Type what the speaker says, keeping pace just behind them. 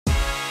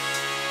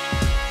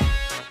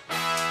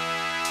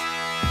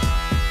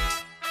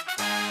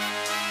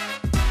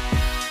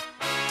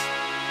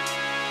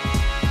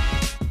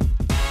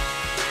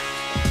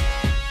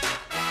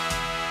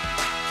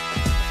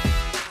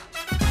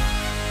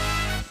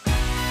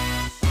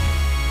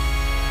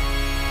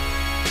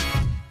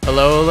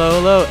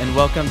Hello, and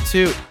welcome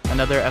to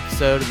another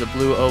episode of the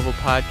Blue Oval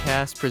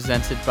Podcast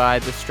presented by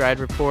The Stride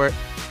Report.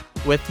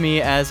 With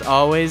me, as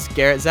always,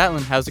 Garrett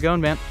Zatlin. How's it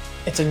going, man?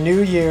 It's a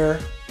new year.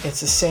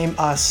 It's the same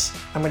us.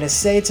 I'm going to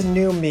say it's a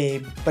new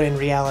me, but in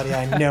reality,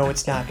 I know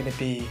it's not going to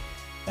be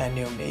a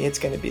new me. It's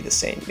going to be the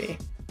same me.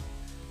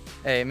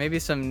 Hey, maybe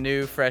some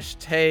new, fresh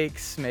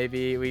takes.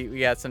 Maybe we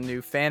got some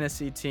new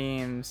fantasy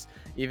teams.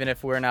 Even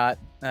if we're not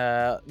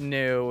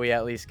new, we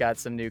at least got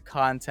some new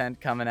content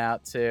coming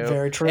out, too.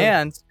 Very true.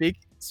 And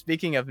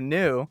speaking of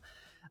new,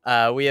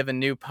 we have a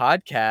new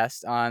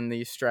podcast on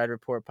the Stride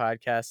Report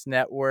Podcast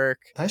Network.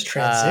 Nice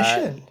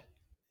transition.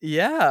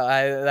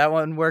 That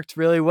one worked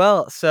really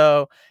well.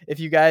 So if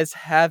you guys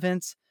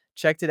haven't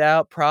checked it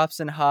out, Props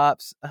and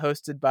Hops,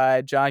 hosted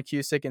by John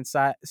Cusick and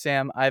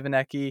Sam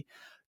Ivanecki.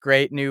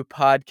 Great new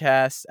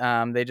podcast.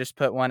 They just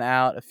put one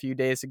out a few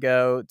days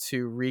ago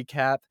to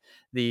recap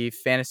the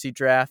fantasy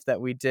draft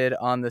that we did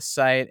on the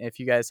site. If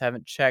you guys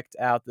haven't checked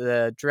out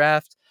the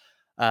draft,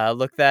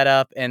 look that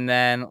up and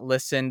then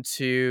listen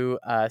to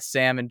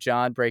Sam and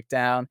John break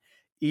down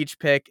each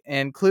pick,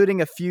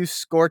 including a few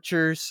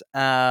scorchers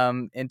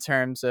in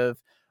terms of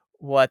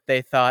what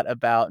they thought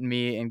about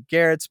me and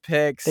Garrett's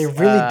picks. They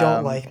really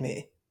don't like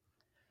me.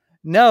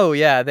 No,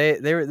 yeah,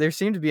 there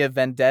seemed to be a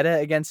vendetta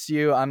against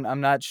you.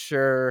 I'm not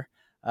sure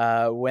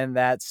when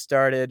that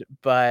started,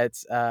 but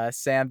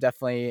Sam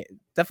definitely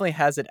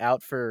has it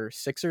out for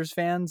Sixers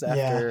fans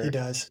after. Yeah, he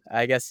does.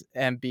 I guess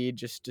Embiid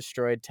just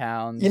destroyed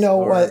Towns. You know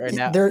what?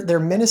 They're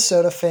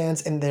Minnesota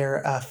fans and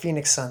they're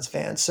Phoenix Suns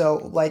fans.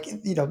 So, life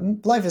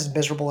is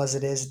miserable as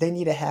it is. They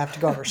need to have to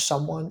go over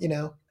someone,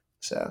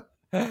 So.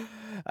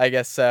 I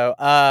guess so.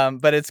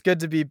 But it's good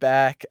to be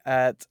back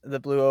at the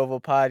Blue Oval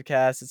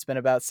Podcast. It's been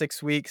about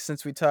 6 weeks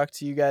since we talked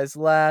to you guys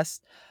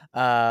last.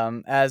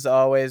 As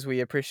always, we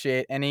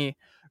appreciate any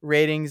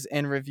ratings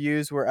and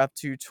reviews. We're up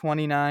to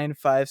 29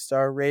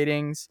 5-star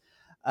ratings.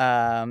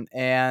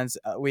 And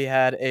we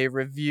had a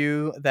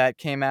review that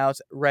came out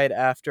right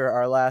after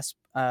our last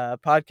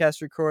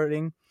podcast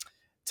recording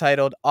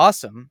titled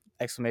 "Awesome!"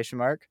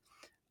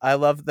 I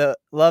love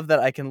that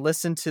I can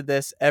listen to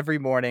this every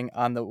morning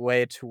on the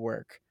way to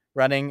work.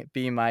 Running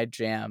be my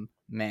jam,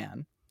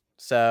 man.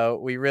 So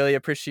we really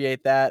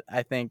appreciate that.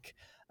 I think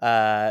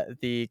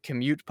the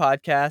commute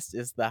podcast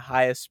is the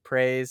highest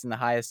praise and the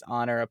highest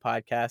honor a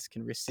podcast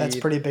can receive. That's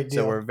a pretty big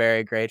deal. So we're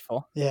very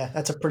grateful. Yeah,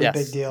 that's a pretty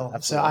big deal.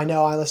 Absolutely. So I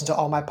know I listen to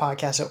all my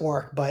podcasts at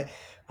work, but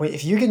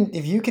if you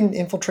can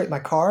infiltrate my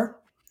car,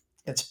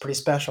 it's pretty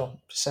special.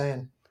 Just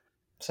saying.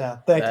 So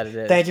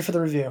thank you for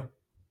the review.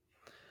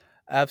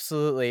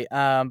 Absolutely.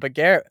 But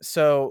Garrett,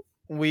 so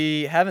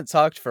we haven't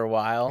talked for a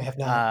while. We have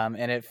not.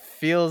 And it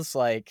feels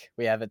like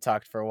we haven't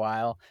talked for a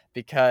while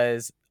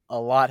because a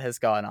lot has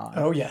gone on.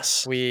 Oh,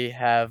 yes. We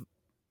have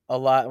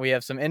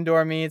some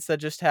indoor meets that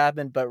just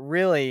happened, but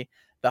really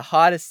the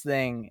hottest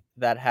thing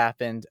that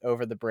happened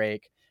over the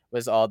break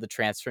was all the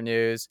transfer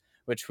news,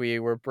 which we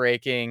were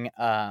breaking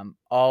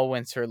all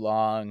winter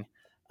long.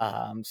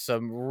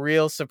 Some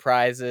real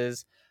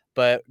surprises.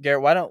 But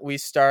Garrett, why don't we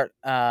start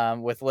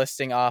with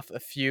listing off a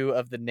few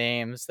of the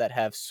names that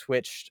have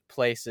switched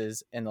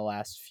places in the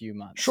last few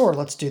months? Sure,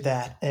 let's do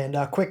that. And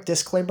a quick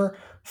disclaimer,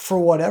 for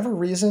whatever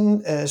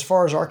reason, as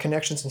far as our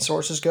connections and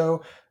sources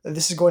go,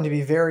 this is going to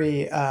be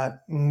very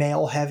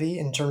male heavy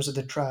in terms of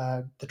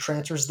the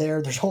transfers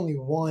there. There's only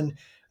one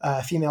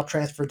female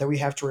transfer that we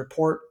have to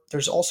report.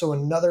 There's also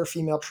another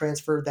female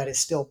transfer that is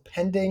still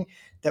pending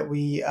that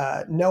we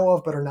know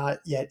of but are not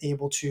yet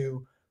able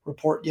to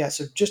report yet.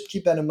 So just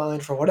keep that in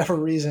mind. For whatever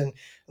reason,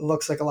 it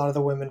looks like a lot of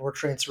the women were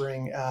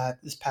transferring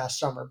this past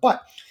summer.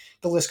 But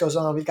the list goes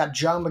on. We've got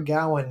John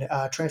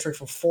McGowan transferring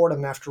from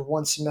Fordham after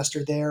one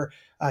semester there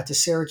to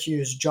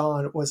Syracuse.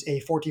 John was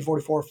a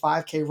 14.44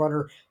 5K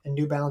runner and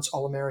New Balance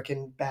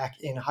All-American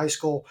back in high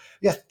school.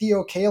 We got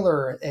Theo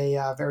Kaler,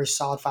 a very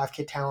solid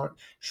 5K talent,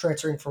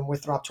 transferring from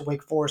Winthrop to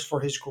Wake Forest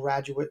for his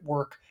graduate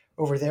work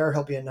over there.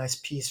 He'll be a nice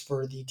piece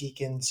for the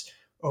Deacons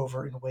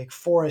over in Wake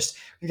Forest.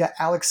 We got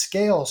Alex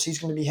Scales. He's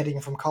going to be heading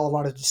from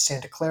Colorado to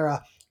Santa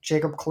Clara.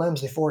 Jacob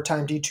Clems, the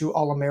 4-time D2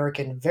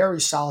 All-American, very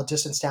solid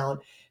distance talent,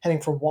 heading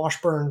from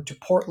Washburn to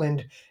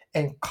Portland.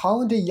 And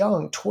Colin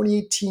DeYoung,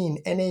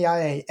 2018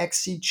 NAIA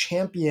XC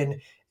champion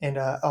and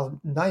a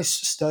nice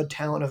stud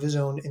talent of his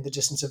own in the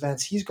distance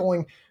events. He's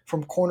going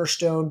from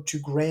Cornerstone to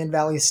Grand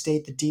Valley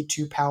State, the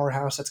D2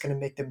 powerhouse. That's going to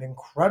make them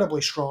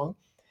incredibly strong.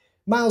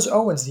 Miles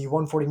Owens, the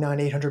 149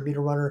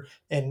 800-meter runner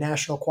and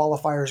national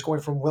qualifier, is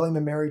going from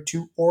William & Mary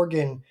to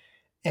Oregon.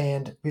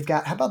 And we've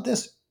got, how about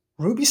this?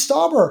 Ruby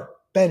Stauber.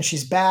 Ben,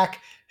 she's back.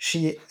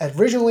 She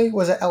originally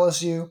was at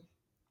LSU.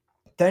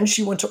 Then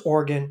she went to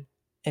Oregon.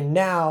 And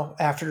now,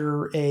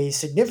 after a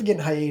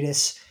significant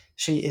hiatus,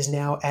 she is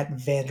now at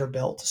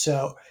Vanderbilt.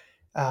 So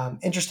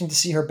interesting to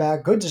see her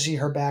back. Good to see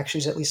her back.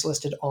 She's at least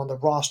listed on the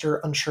roster.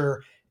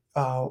 Unsure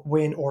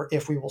when or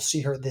if we will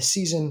see her this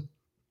season.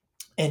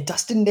 And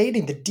Dustin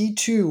Nading, the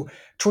D2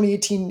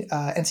 2018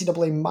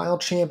 NCAA mile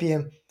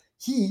champion,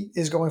 he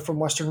is going from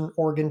Western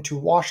Oregon to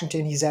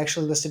Washington. He's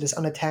actually listed as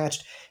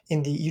unattached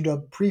in the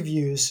UW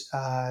previews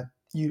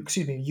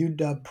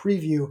UW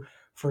preview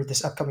for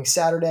this upcoming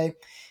Saturday.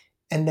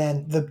 And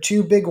then the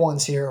two big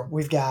ones here,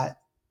 we've got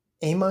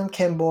Amon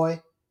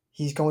Kemboy.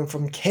 He's going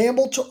from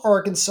Campbell to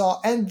Arkansas,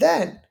 and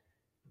then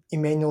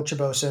Emmanuel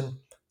Chabosin,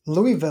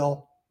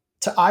 Louisville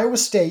to Iowa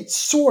State,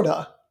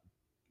 sorta,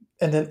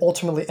 and then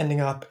ultimately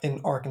ending up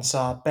in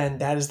Arkansas. Ben,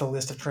 that is the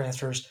list of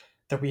transfers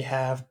that we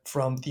have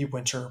from the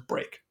winter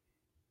break.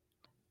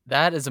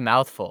 That is a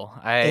mouthful.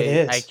 It I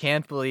is.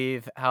 can't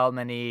believe how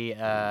many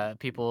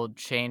people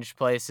changed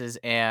places,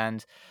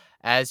 and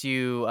as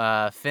you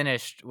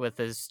finished with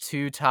his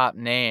two top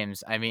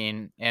names, I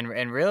mean, and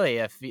really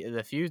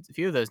the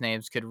few of those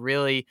names could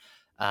really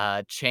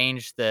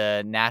change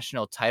the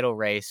national title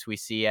race we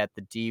see at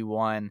the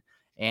D1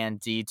 and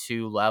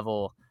D2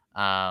 level.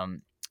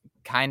 Um,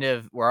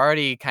 we're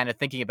already kind of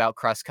thinking about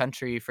cross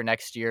country for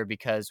next year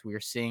because we're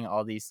seeing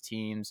all these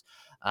teams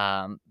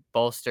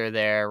bolster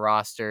their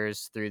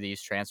rosters through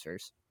these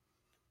transfers.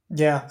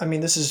 Yeah, I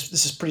mean this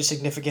is pretty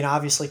significant.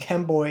 Obviously,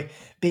 Kemboy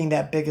being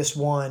that biggest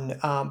one,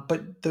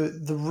 but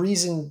the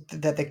reason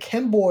that the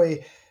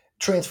Kemboy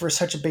transfer is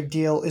such a big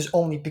deal is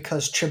only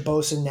because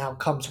Chibosa now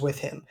comes with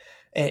him,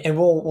 and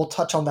we'll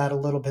touch on that a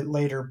little bit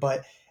later.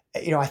 But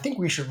I think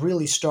we should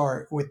really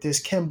start with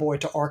this Kemboy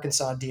to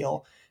Arkansas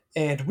deal,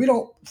 and we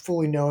don't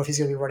fully know if he's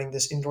going to be running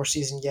this indoor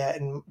season yet,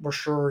 and we're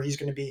sure he's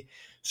going to be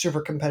super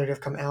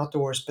competitive come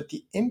outdoors. But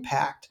the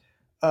impact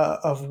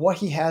of what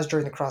he has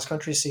during the cross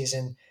country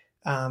season,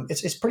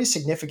 it's pretty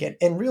significant.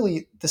 And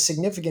really, the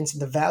significance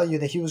and the value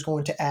that he was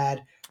going to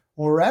add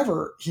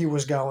wherever he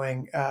was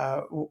going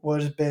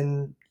would have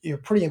been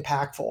pretty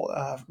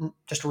impactful.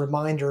 Just a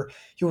reminder,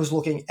 he was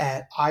looking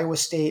at Iowa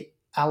State,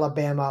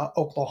 Alabama,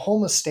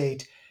 Oklahoma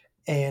State,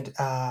 and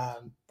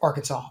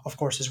Arkansas, of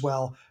course, as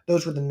well.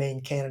 Those were the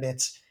main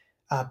candidates.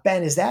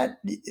 Ben, is that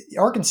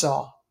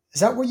Arkansas?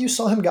 Is that where you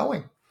saw him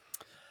going?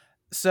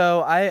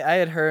 So I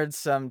had heard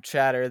some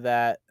chatter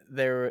that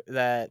there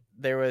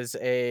was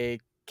a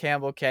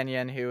Campbell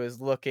Kenyon who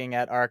was looking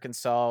at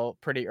Arkansas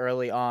pretty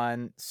early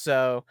on.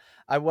 So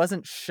I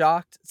wasn't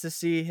shocked to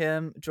see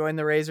him join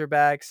the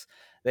Razorbacks.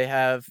 They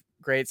have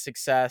great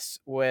success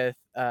with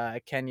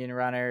Kenyon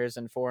runners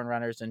and foreign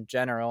runners in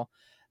general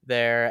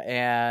there.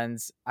 And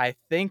I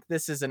think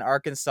this is an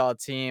Arkansas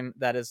team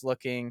that is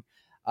looking,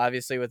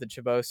 obviously, with the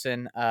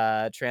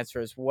Chabosin transfer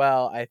as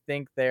well. I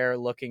think they're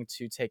looking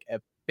to take a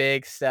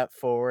big step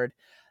forward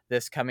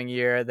this coming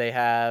year. They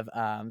have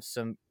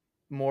some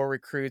more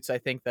recruits, I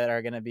think, that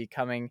are going to be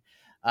coming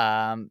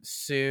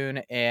soon,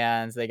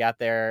 and they got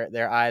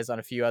their eyes on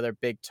a few other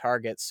big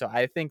targets. So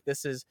I think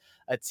this is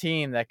a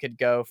team that could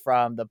go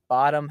from the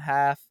bottom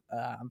half,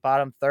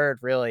 bottom third,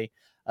 really,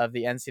 of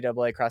the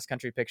NCAA cross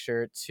country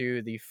picture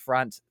to the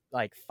front,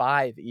 like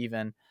five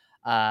even.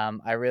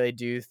 I really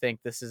do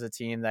think this is a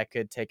team that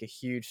could take a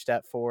huge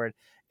step forward.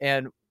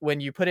 And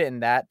when you put it in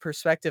that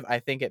perspective, I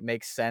think it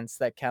makes sense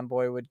that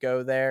Kemboy would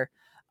go there.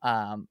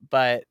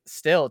 But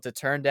still, to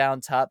turn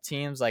down top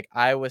teams like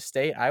Iowa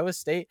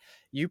State,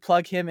 you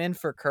plug him in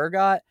for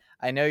Kurgat.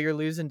 I know you're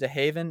losing to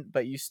Haven,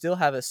 but you still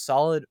have a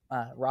solid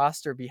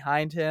roster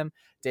behind him.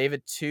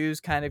 David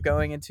Two's kind of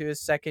going into his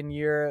second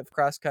year of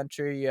cross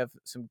country. You have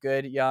some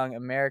good young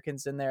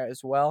Americans in there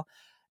as well.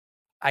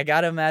 I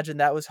got to imagine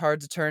that was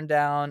hard to turn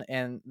down,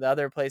 and the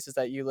other places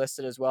that you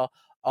listed as well,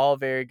 all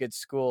very good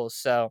schools.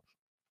 So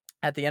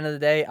at the end of the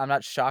day, I'm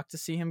not shocked to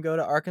see him go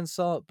to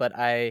Arkansas, but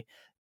I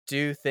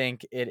do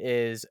think it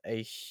is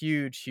a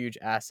huge, huge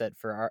asset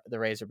for the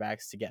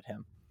Razorbacks to get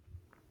him.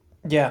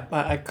 Yeah,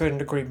 I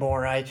couldn't agree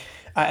more. I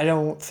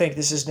don't think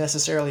this is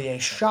necessarily a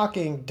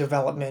shocking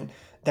development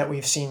that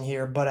we've seen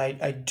here, but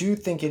I do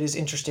think it is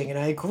interesting. And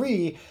I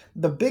agree.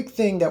 The big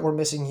thing that we're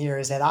missing here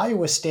is that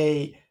Iowa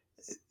State,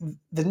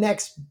 the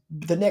next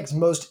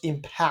most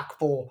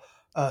impactful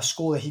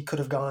school that he could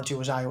have gone to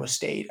was Iowa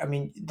State. I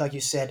mean, like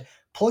you said,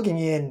 plugging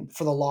in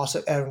for the loss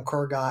of Evan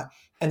Kurgat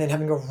and then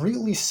having a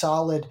really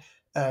solid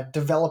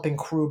developing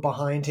crew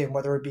behind him,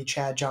 whether it be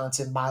Chad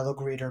Johnson, Milo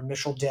Greeter,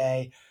 Mitchell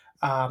Day,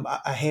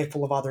 a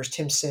handful of others,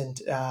 Tim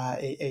Sint,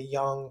 a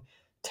young,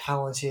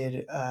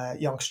 talented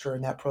youngster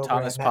in that program,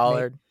 Thomas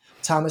Pollard.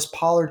 Thomas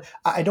Pollard.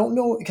 I don't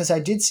know because I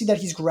did see that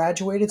he's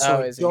graduated, so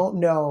Oh, I is he? don't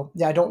know.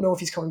 Yeah, I don't know if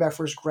he's coming back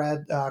for his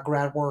grad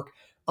work.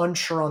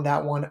 Unsure on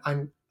that one.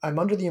 I'm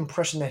under the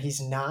impression that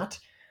he's not.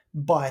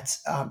 But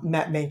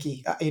Matt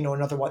Menke,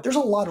 another one. There's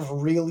a lot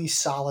of really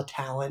solid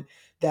talent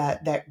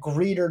that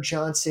Greeter,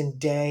 Johnson,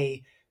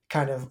 Day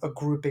kind of a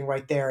grouping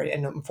right there.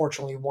 And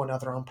unfortunately, one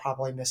other I'm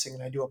probably missing,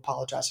 and I do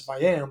apologize if I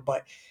am.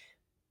 But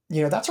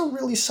that's a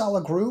really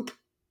solid group,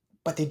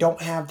 but they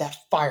don't have that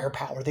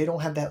firepower. They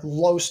don't have that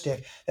low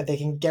stick that they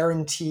can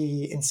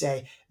guarantee and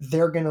say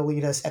they're going to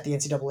lead us at the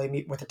NCAA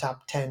meet with a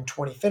top 10,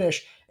 20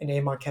 finish. And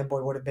Amon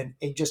Kemboy would have been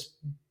a just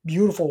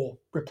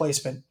beautiful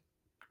replacement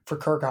for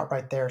Kirkhout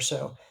right there.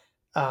 So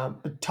a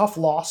tough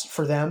loss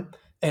for them,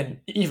 and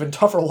even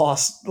tougher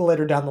loss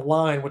later down the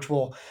line, which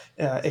we'll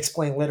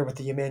explain later with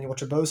the Emmanuel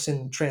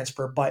Chabosin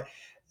transfer. But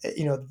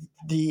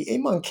the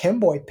Amon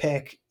Kemboy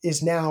pick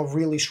is now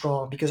really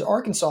strong because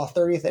Arkansas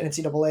 30th at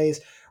NCAA's.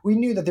 We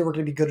knew that they were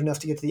going to be good enough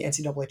to get to the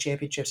NCAA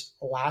championships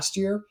last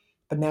year,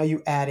 but now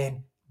you add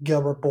in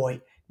Gilbert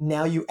Boyd.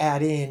 Now you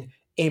add in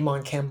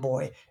Amon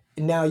Kemboy.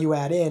 And now you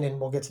add in,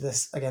 and we'll get to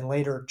this again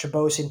later,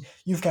 Chabosin.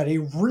 You've got a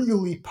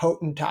really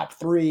potent top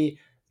three,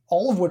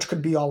 all of which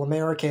could be All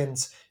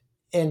Americans,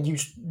 and you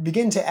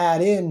begin to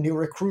add in new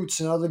recruits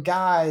and other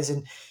guys,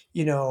 and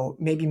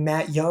maybe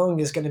Matt Young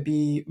is going to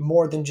be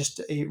more than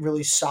just a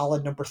really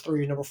solid number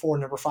three, number four,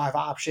 number five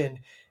option.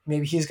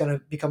 Maybe he's going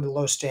to become a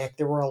low stick.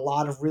 There were a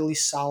lot of really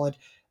solid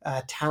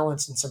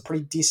talents and some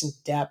pretty decent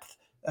depth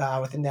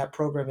within that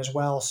program as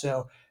well.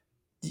 So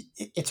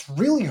it's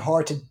really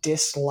hard to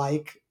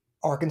dislike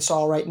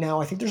Arkansas right now.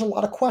 I think there's a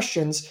lot of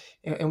questions,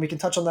 and we can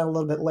touch on that a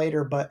little bit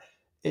later. But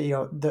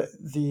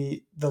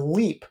the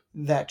leap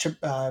that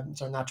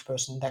sorry, not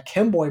Chiposin, that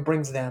Kemboy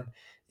brings them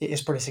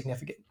is pretty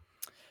significant.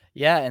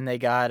 Yeah, and they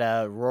got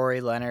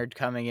Rory Leonard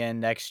coming in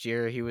next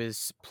year. He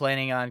was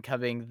planning on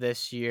coming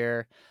this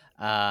year.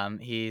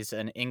 He's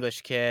an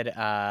English kid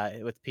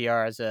with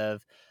PRs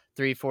of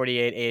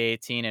 348,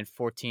 818, and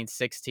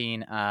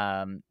 1416.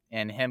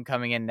 And him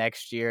coming in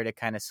next year to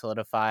kind of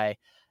solidify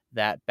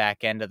that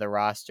back end of the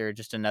roster,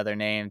 just another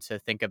name to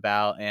think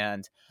about.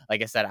 And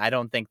like I said, I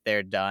don't think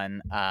they're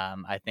done.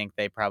 I think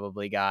they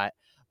probably got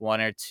one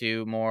or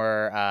two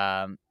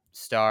more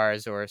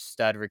stars or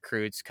stud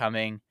recruits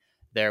coming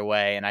their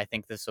way, and I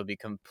think this will be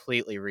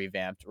completely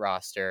revamped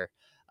roster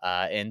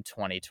in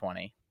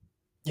 2020.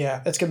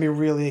 Yeah, it's going to be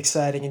really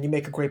exciting. And you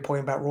make a great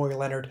point about Roy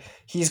Leonard.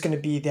 He's going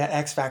to be that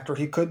X factor.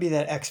 He could be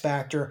that X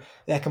factor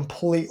that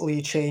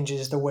completely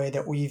changes the way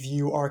that we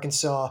view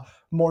Arkansas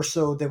more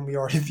so than we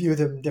already view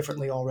them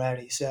differently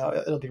already. So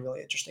it'll be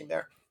really interesting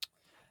there.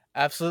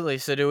 Absolutely.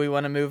 So, do we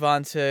want to move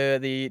on to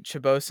the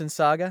Chabosin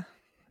saga?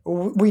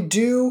 We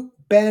do,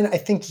 Ben. I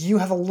think you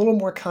have a little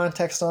more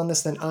context on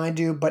this than I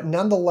do, but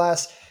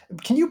nonetheless,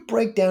 can you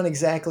break down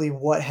exactly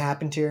what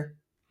happened here?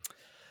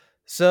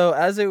 So,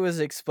 as it was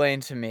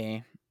explained to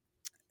me,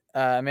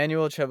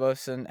 Emmanuel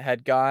Chabosin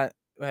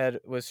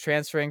was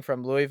transferring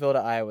from Louisville to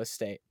Iowa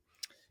State.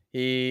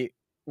 He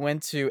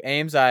went to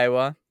Ames,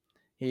 Iowa.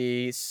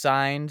 He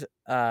signed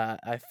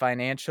a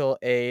financial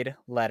aid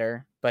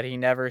letter, but he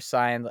never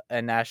signed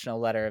a national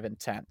letter of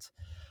intent.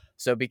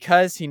 So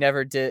because he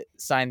never did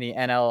sign the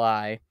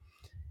NLI,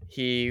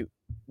 he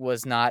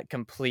was not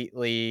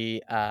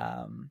completely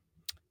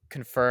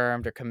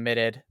confirmed or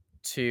committed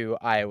to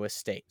Iowa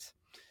State.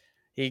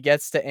 He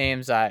gets to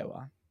Ames,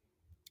 Iowa.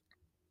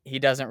 He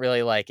doesn't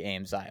really like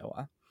Ames,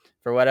 Iowa.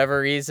 For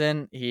whatever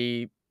reason,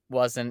 he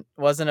wasn't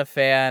a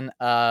fan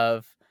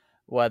of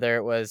whether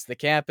it was the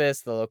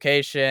campus, the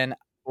location.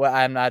 Well,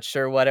 I'm not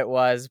sure what it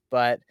was,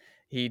 but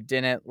he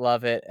didn't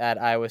love it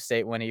at Iowa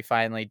State when he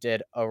finally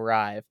did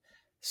arrive.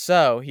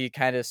 So he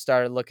kind of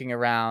started looking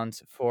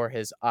around for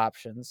his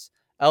options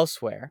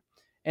elsewhere.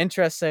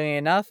 Interestingly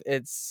enough,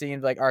 it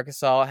seemed like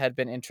Arkansas had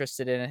been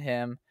interested in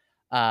him,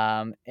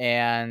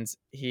 and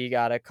he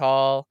got a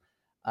call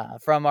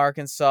from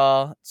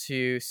Arkansas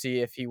to see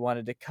if he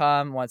wanted to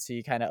come once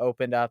he kind of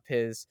opened up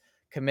his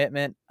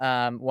commitment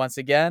once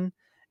again.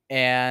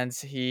 And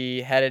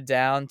he headed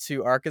down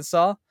to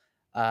Arkansas.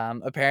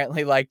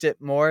 Apparently liked it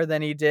more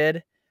than he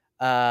did.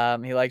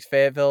 He liked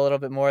Fayetteville a little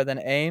bit more than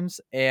Ames,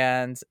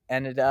 and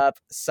ended up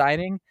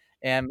signing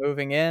and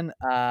moving in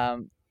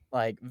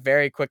like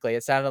very quickly.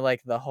 It sounded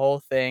like the whole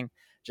thing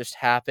just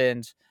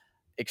happened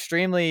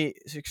extremely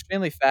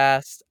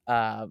fast.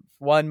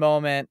 One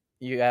moment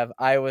you have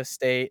Iowa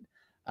State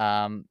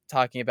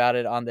talking about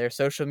it on their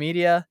social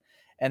media,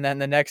 and then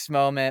the next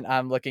moment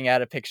I'm looking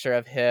at a picture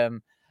of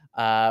him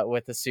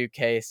with a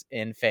suitcase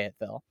in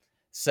Fayetteville.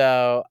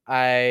 So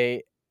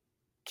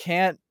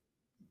can't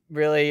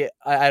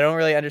I don't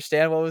really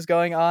understand what was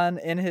going on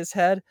in his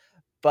head,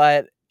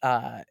 but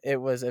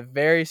it was a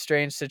very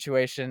strange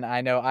situation.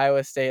 I know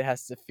Iowa State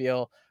has to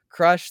feel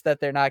crushed that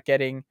they're not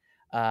getting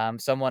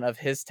someone of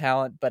his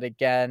talent, but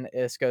again,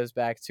 this goes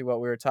back to what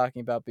we were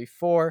talking about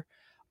before.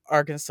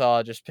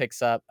 Arkansas just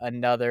picks up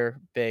another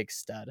big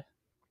stud.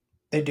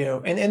 They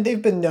do, and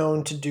they've been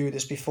known to do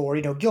this before.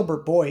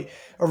 Gilbert Boyd,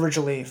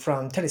 originally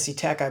from Tennessee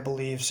Tech, I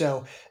believe.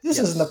 So this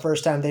isn't the Yes.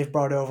 first time they've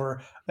brought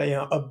over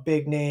a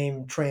big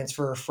name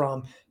transfer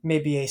from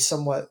maybe a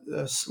somewhat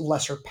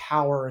lesser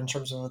power in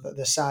terms of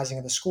the sizing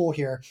of the school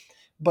here.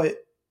 But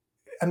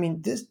I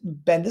mean, this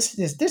Ben, this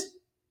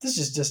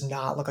just does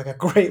not look like a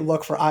great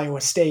look for Iowa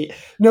State.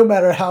 No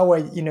matter how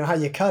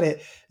you cut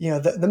it,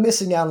 the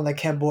missing out on the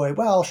Kemboy.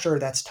 Well, sure,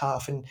 that's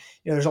tough, and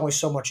there's only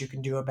so much you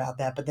can do about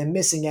that. But then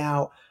missing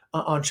out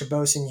on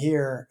Chabosin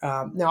here.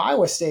 Now,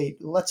 Iowa State.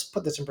 Let's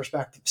put this in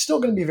perspective. Still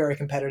going to be very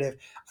competitive.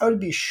 I would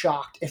be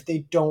shocked if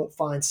they don't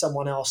find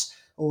someone else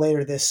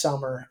later this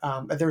summer.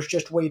 There's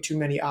just way too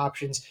many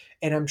options,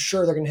 and I'm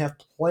sure they're going to have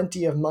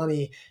plenty of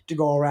money to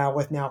go around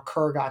with now.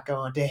 Kurgat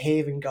gone,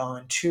 DeHaven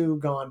gone, Two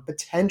gone,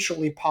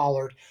 potentially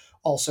Pollard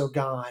also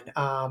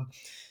gone.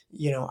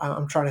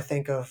 I'm trying to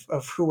think of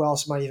who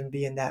else might even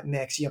be in that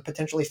mix.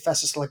 Potentially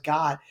Festus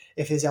Legat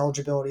if his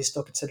eligibility is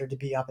still considered to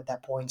be up at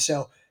that point.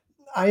 So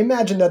I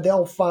imagine that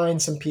they'll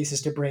find some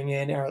pieces to bring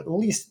in, or at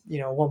least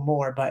one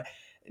more, but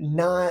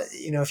not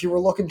if you were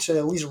looking to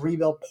at least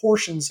rebuild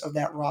portions of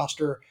that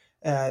roster,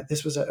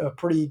 this was a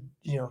pretty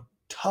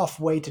tough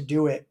way to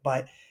do it.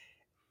 But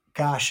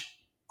gosh,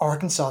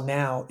 Arkansas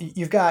now.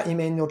 You've got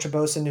Emmanuel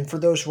Chabosin, and for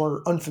those who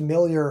are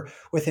unfamiliar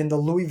with him, the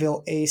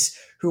Louisville ace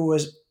who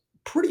was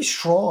pretty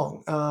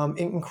strong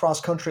in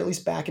cross country, at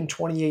least back in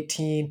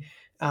 2018.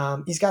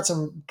 He's got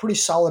some pretty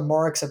solid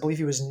marks. I believe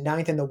he was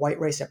ninth in the white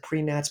race at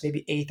pre-nats,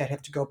 maybe eighth. I'd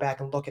have to go back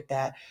and look at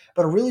that.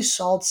 But a really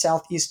solid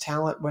Southeast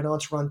talent, went on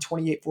to run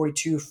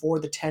 28:42 for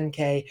the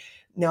 10K.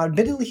 Now,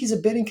 admittedly, he's a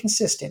bit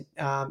inconsistent.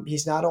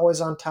 He's not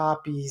always on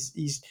top.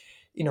 He's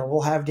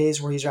we'll have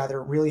days where he's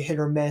either really hit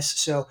or miss.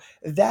 So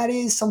that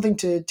is something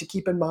to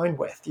keep in mind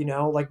with,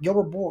 like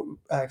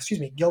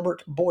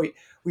Gilbert Boyd,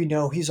 we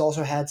know he's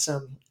also had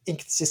some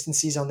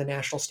inconsistencies on the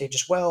national stage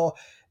as well.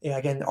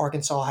 Again,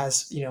 Arkansas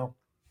has,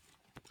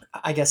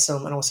 I guess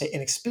some, I don't want to say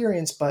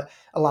inexperience, but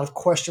a lot of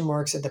question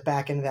marks at the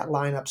back end of that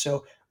lineup.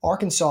 So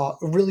Arkansas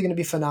really going to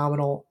be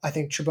phenomenal. I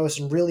think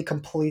Trebosin really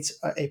completes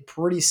a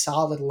pretty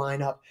solid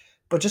lineup.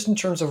 But just in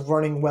terms of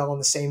running well on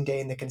the same day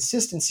and the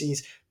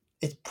consistencies,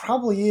 it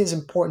probably is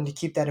important to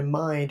keep that in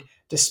mind,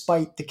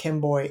 despite the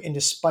Kimboy and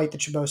despite the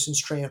Trebosin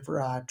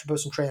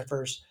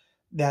transfers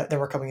that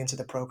were coming into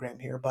the program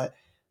here. But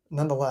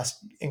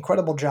nonetheless,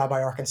 incredible job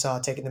by Arkansas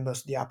taking the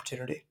most of the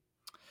opportunity.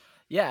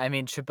 Yeah, I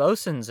mean,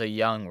 Chabosin's a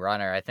young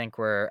runner.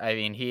 I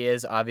mean, he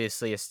is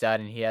obviously a stud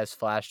and he has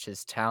flashed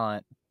his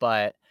talent,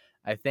 but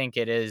I think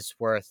it is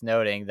worth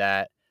noting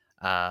that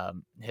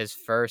his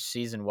first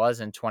season was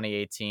in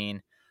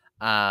 2018.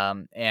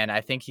 And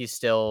I think he's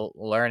still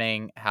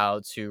learning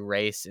how to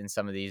race in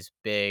some of these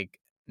big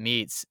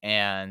meets.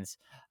 And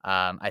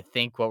I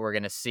think what we're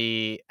going to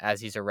see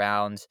as he's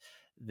around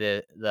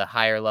the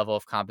higher level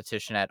of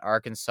competition at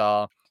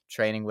Arkansas,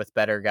 training with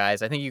better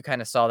guys. I think you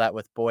kind of saw that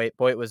with Boyd.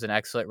 Boyd was an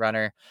excellent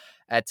runner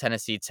at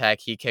Tennessee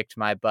Tech. He kicked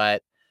my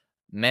butt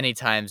many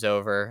times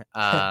over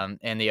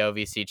in the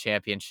OVC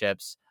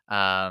championships.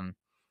 I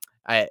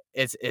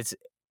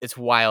it's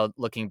wild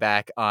looking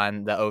back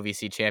on the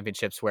OVC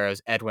championships where it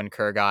was Edwin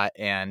Kurgat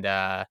and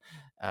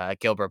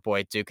Gilbert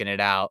Boyd duking it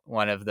out.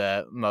 One of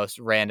the most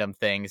random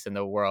things in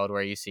the world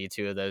where you see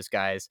two of those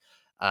guys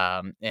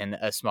in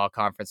a small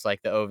conference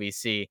like the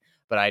OVC.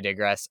 But I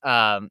digress.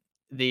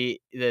 The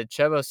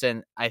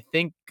Chebosin, I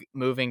think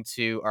moving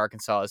to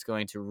Arkansas is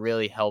going to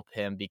really help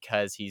him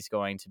because he's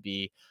going to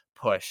be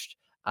pushed.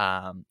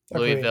 Agreed.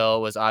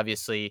 Louisville was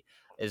obviously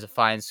is a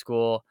fine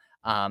school.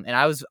 And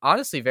I was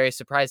honestly very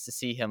surprised to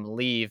see him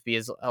leave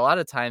because a lot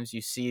of times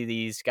you see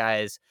these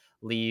guys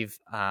leave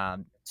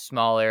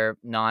smaller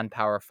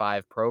non-power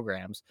five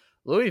programs.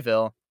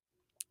 Louisville,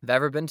 if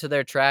ever been to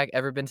their track,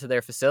 ever been to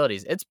their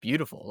facilities, it's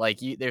beautiful.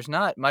 There's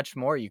not much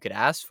more you could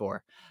ask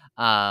for.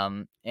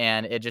 And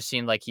it just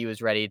seemed like he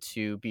was ready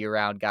to be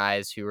around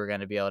guys who were going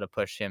to be able to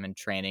push him in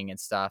training and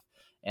stuff.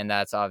 And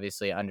that's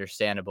obviously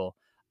understandable.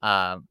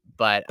 But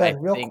I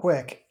Ben, real think,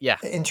 quick, yeah.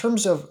 in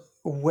terms of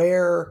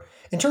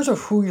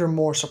who you're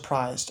more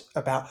surprised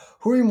about,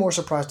 who are you more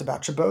surprised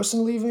about,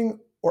 Chabosin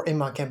leaving or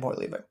Imon Kemboy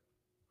leaving?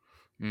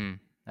 Mm,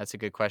 that's a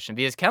good question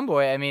because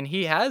Kemboy, I mean,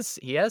 he has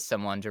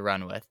someone to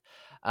run with,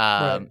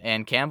 Right.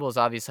 and Campbell's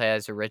obviously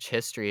has a rich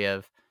history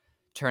of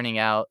turning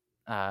out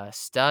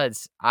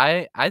studs.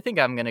 I think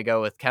I'm gonna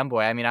go with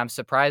Kemboy. I mean, I'm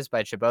surprised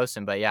by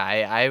Chabosin, but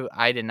yeah,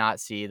 I did not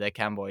see the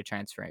Kemboy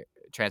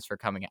transfer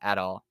coming at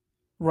all.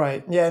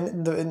 Right. Yeah,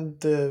 and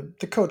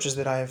the coaches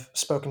that I've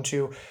spoken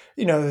to,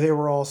 they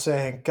were all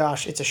saying,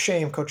 "Gosh, it's a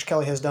shame. Coach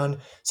Kelly has done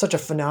such a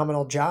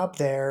phenomenal job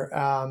there."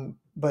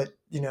 But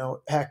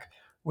heck,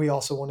 we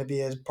also want to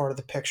be as part of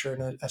the picture,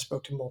 and I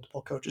spoke to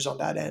multiple coaches on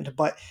that end.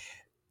 But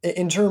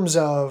in terms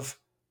of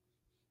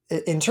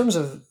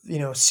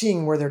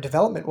seeing where their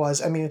development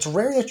was, I mean, it's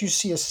rare that you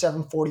see a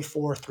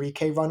 744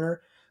 3K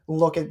runner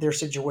look at their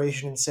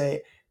situation and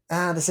say,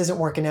 this isn't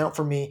working out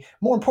for me.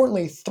 More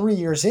importantly, 3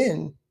 years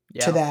in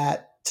to Yeah.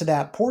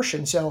 that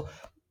portion. So,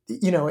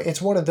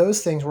 it's one of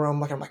those things where I'm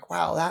like,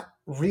 wow, that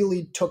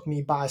really took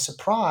me by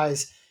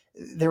surprise.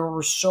 There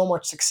was so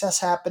much success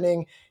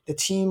happening. The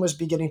team was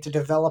beginning to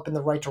develop in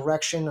the right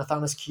direction.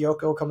 Athanas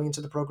Kyoko coming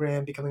into the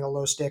program, becoming a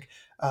low stick.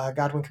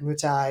 Godwin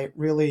Kamutai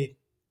really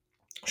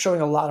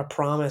showing a lot of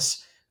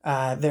promise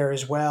there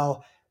as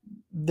well.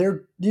 They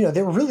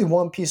were really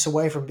one piece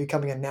away from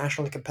becoming a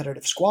nationally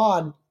competitive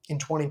squad in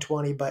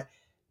 2020, but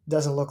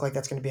doesn't look like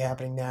that's going to be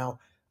happening now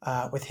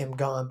with him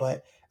gone.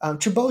 But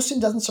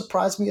Trebosin doesn't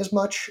surprise me as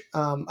much.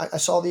 I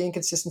saw the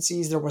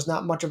inconsistencies. There was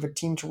not much of a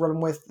team to run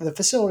with. The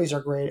facilities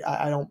are great.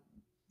 I don't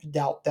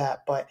doubt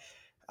that, but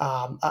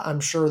I'm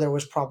sure there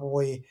was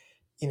probably,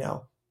 you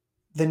know,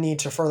 the need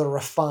to further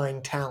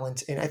refine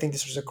talent. And I think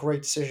this was a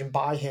great decision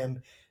by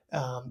him.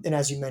 And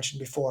as you mentioned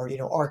before,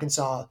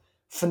 Arkansas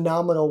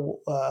phenomenal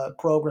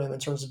program in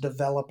terms of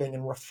developing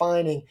and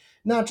refining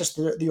not just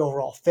the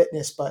overall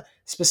fitness, but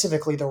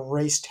specifically the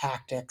race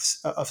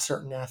tactics of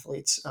certain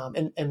athletes.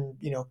 And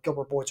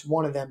Gilbert Boyd's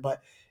one of them,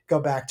 but go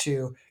back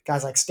to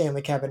guys like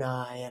Stanley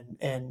Kebonai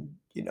and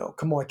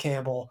Kamoy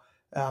Campbell,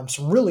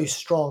 some really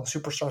strong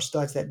superstar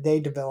studs that they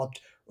developed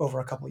over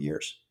a couple of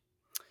years.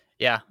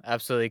 Yeah,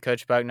 absolutely.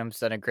 Coach Bucknam's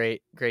done a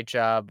great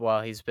job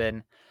while he's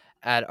been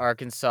at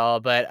Arkansas.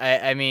 But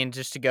I mean,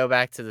 just to go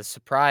back to the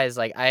surprise,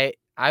 like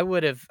I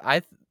would have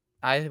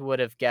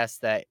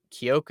guessed that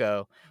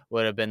Kyoko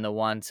would have been the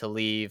one to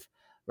leave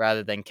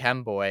rather than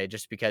Kemboy,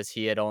 just because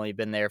he had only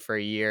been there for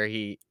a year.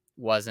 He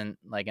wasn't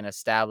like an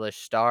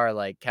established star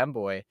like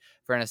Kemboy.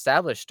 For an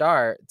established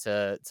star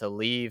to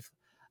leave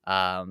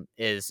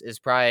is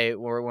probably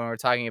when we're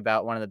talking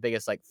about one of the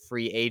biggest like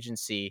free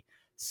agency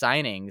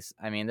signings.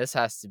 I mean, this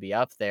has to be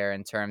up there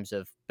in terms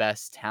of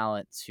best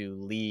talent to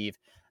leave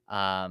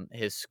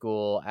his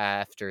school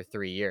after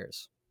 3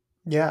 years.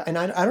 Yeah, and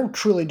I don't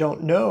truly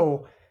don't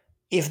know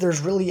if there's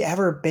really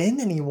ever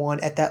been anyone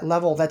at that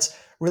level that's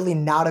really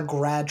not a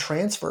grad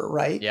transfer,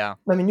 right? Yeah.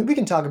 I mean, we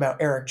can talk about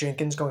Eric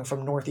Jenkins going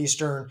from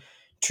Northeastern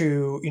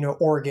to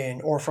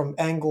Oregon, or from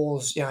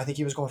Engels. I think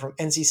he was going from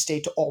NC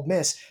State to Ole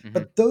Miss. Hmm.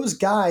 But those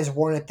guys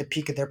weren't at the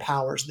peak of their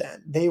powers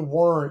then. They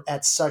weren't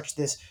at such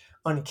this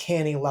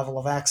uncanny level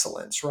of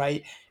excellence,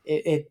 right?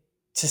 It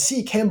to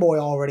see Kemboy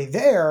already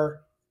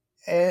there,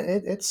 and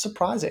it's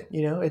surprising.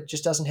 It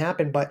just doesn't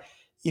happen. But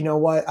you know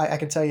what? I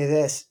can tell you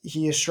this: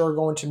 he is sure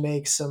going to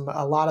make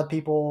a lot of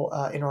people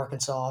in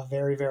Arkansas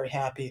very, very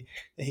happy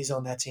that he's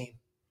on that team.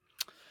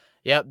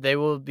 Yep, they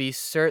will be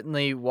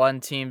certainly one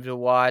team to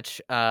watch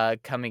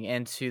coming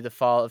into the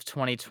fall of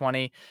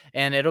 2020.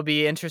 And it'll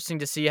be interesting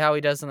to see how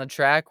he does on the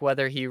track,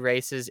 whether he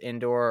races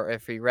indoor or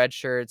if he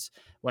redshirts.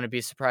 Wouldn't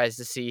be surprised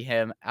to see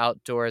him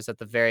outdoors at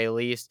the very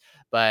least.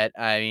 But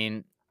I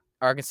mean,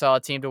 Arkansas a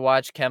team to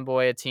watch,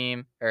 Kemboy a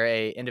team or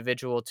a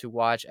individual to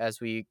watch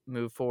as we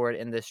move forward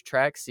in this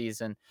track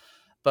season.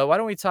 But why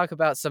don't we talk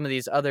about some of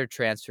these other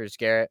transfers,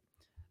 Garrett?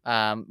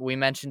 We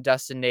mentioned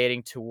Dustin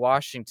Nading to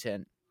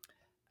Washington.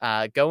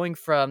 Going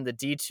from the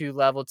D2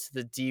 level to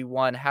the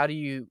D1, how do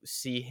you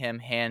see him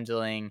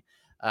handling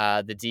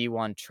the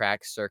D1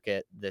 track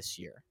circuit this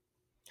year?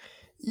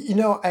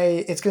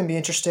 It's going to be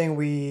interesting.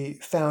 We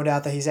found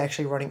out that he's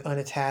actually running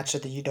unattached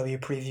at the UW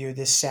preview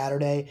this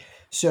Saturday.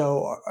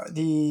 So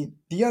the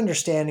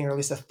understanding, or at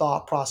least the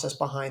thought process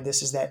behind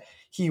this, is that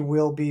he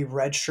will be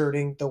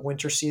redshirting the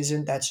winter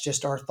season. That's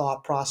just our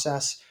thought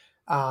process.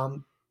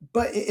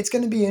 But it's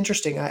going to be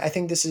interesting. I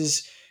think this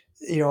is,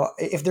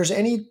 if there's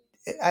any,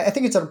 I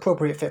think it's an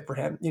appropriate fit for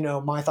him.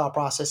 My thought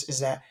process is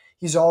that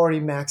he's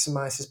already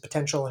maximized his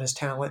potential and his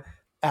talent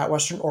at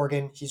Western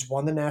Oregon. He's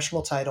won the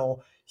national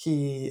title.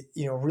 He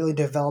really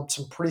developed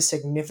some pretty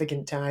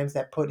significant times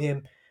that put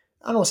him,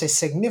 I don't want to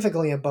say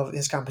significantly above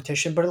his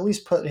competition, but at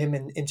least put him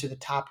into the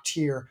top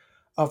tier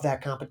of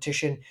that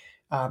competition.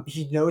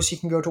 He knows he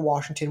can go to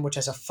Washington, which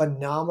has a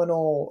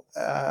phenomenal,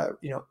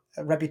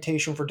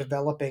 reputation for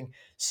developing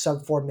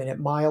sub 4 minute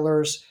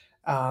milers.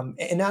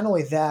 And not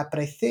only that, but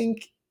I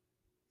think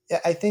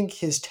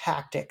his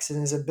tactics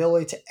and his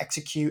ability to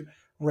execute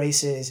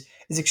races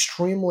is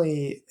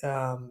extremely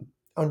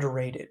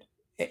underrated.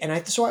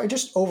 So I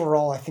just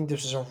overall, I think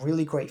this is a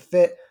really great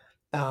fit.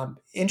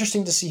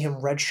 Interesting to see him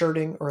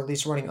redshirting, or at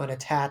least running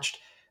unattached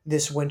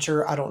this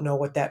winter. I don't know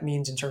what that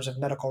means in terms of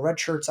medical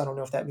redshirts. I don't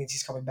know if that means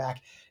he's coming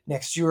back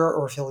next year,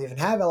 or if he'll even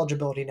have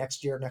eligibility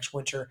next year, next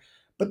winter.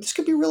 But this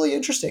could be really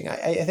interesting.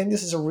 I think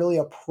this is a really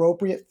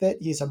appropriate fit.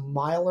 He's a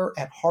miler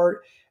at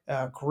heart,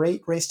 a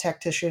great race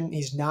tactician.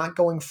 He's not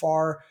going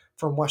far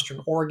from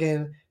Western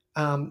Oregon.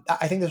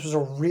 I think this was a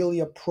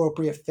really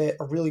appropriate fit,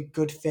 a really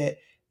good fit,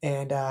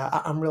 and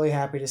I'm really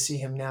happy to see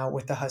him now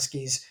with the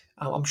Huskies.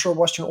 I'm sure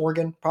Western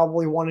Oregon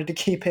probably wanted to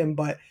keep him,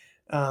 but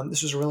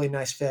this was a really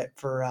nice fit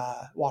for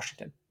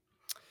Washington.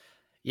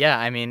 Yeah,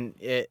 I mean,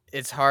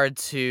 it's hard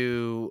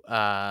to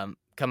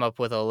come up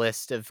with a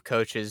list of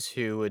coaches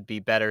who would be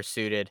better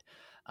suited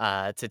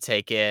to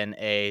take in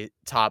a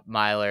top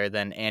miler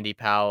than Andy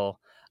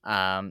Powell.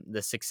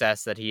 The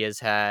success that he has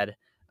had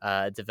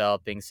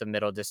developing some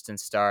middle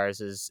distance stars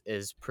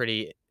is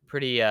pretty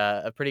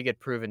a pretty good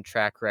proven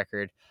track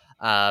record.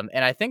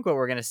 And I think what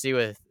we're going to see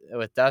with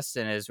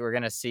Dustin is we're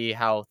going to see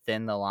how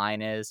thin the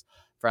line is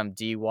from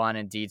D1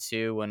 and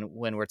D2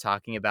 when we're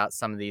talking about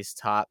some of these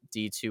top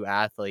D2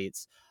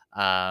 athletes.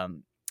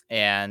 Um,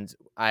 and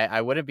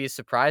I wouldn't be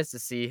surprised to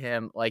see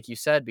him, like you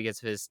said,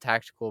 because of his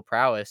tactical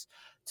prowess,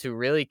 to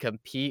really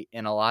compete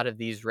in a lot of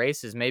these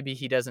races. Maybe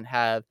he doesn't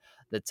have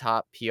the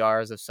top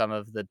PRs of some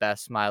of the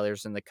best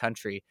milers in the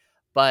country,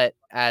 but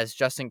as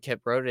Justin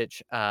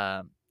Kiprotich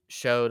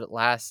showed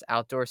last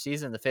outdoor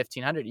season, the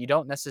 1500, you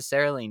don't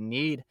necessarily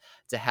need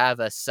to have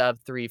a sub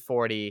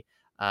 340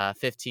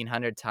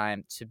 1500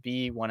 time to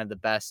be one of the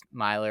best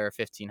miler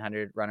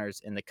 1500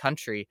 runners in the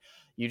country.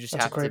 You just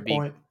That's a have to great be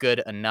point.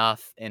 good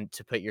enough and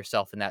to put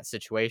yourself in that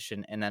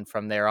situation. And then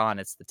from there on,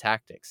 it's the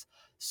tactics.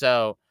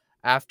 So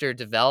after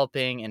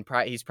developing and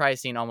he's probably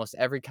seen almost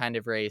every kind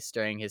of race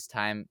during his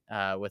time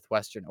with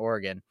Western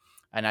Oregon,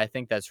 and I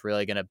think that's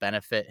really going to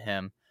benefit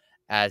him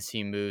as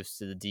he moves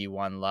to the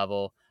D1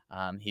 level.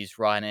 He's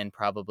run in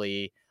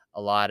probably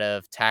a lot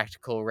of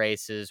tactical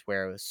races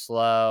where it was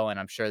slow, and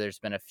I'm sure there's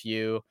been a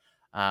few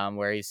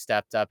where he's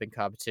stepped up in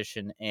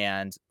competition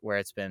and where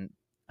it's been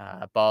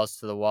balls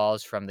to the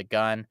walls from the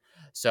gun.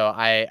 So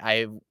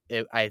I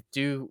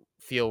do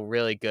feel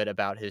really good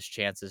about his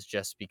chances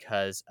just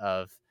because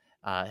of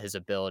his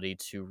ability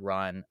to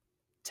run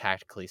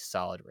tactically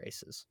solid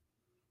races.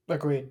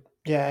 Agreed.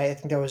 Yeah, I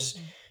think that was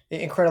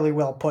incredibly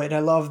well put. And I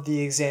love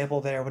the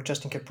example there with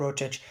Justin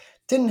Kiprotich.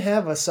 Didn't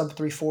have a sub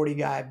 340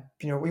 guy.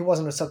 He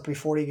wasn't a sub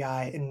 340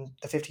 guy in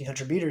the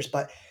 1500 meters,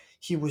 but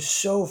he was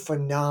so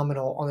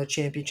phenomenal on the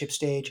championship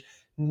stage.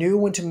 Knew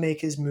when to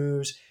make his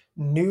moves,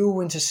 knew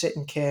when to sit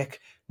and kick,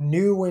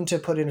 knew when to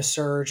put in a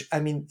surge. I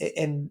mean,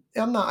 and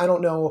I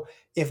don't know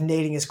if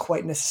nading is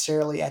quite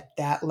necessarily at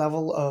that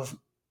level of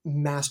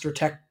master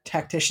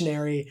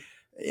tacticianary.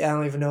 I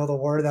don't even know the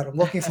word that I'm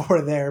looking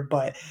for there,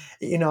 but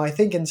I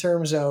think in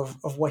terms of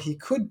what he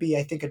could be,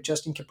 I think a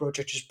Justin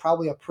Kiprotich is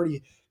probably a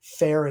pretty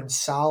fair and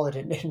solid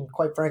and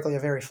quite frankly, a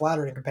very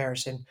flattering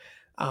comparison,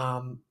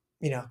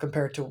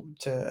 compared to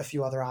a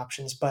few other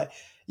options. But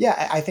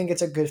yeah, I think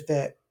it's a good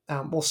fit.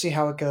 We'll see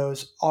how it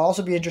goes. I'll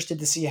also be interested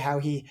to see how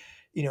he,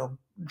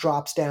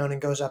 drops down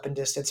and goes up in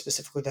distance,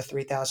 specifically the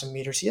 3,000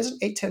 meters. He has an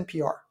 8:10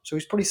 PR, so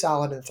he's pretty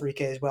solid in the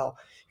 3K as well.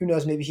 Who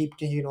knows? Maybe he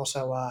can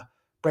also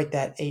break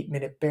that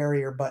 8-minute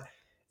barrier, but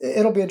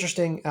it'll be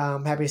interesting.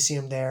 Happy to see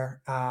him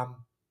there. But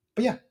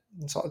yeah,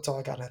 that's all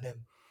I got on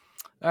him.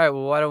 All right,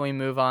 well, why don't we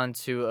move on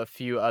to a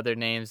few other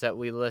names that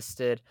we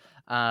listed?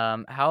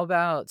 How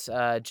about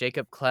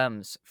Jacob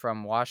Clems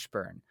from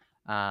Washburn?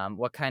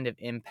 What kind of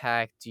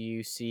impact do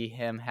you see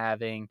him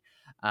having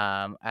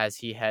as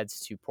he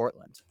heads to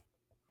Portland?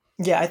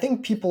 Yeah, I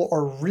think people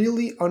are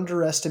really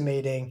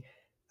underestimating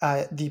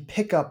the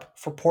pickup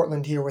for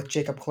Portland here with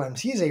Jacob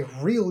Clems. He is a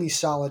really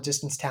solid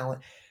distance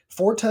talent.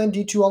 Four-time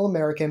D2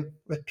 All-American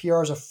with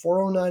PRs of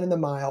 409 in the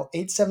mile,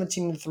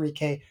 817 in the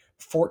 3K,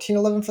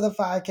 1411 for the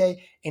 5K,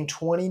 and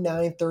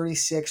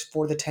 2936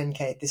 for the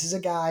 10K. This is a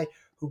guy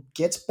who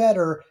gets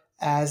better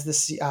as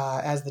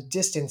the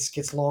distance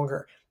gets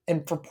longer.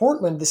 And for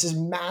Portland, this is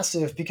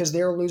massive because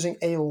they are losing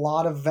a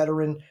lot of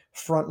veteran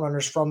front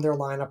runners from their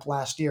lineup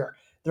last year.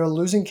 They're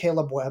losing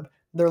Caleb Webb.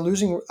 They're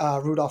losing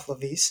Rudolph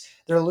Levis.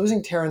 They're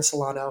losing Terran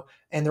Solano,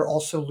 and they're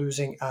also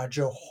losing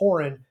Joe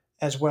Horan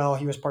as well.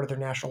 He was part of their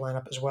national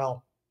lineup as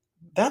well.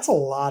 That's a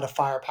lot of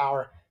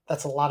firepower.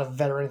 That's a lot of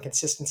veteran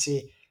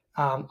consistency.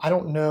 I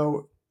don't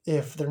know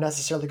if they're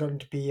necessarily going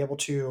to be able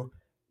to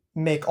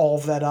make all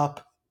of that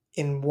up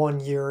in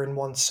 1 year, in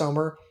one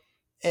summer.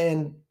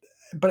 And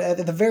but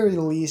at the very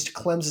least,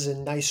 Clems is a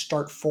nice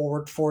start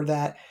forward for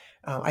that.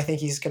 I think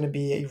he's going to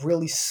be a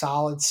really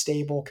solid,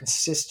 stable,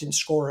 consistent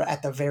scorer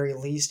at the very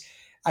least.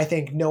 I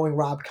think knowing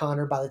Rob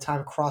Connor by the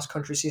time cross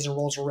country season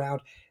rolls around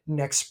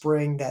next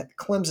spring, that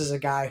Clems is a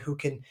guy who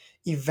can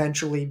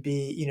eventually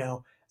be,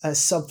 a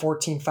sub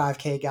 14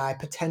 5K guy,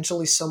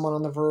 potentially someone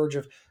on the verge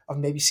of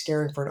maybe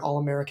scaring for an All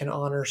American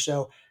honor.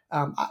 So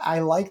I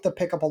like the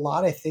pickup a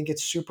lot. I think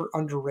it's super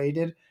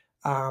underrated.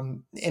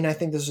 And I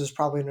think this is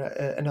probably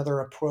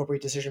another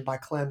appropriate decision by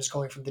Clems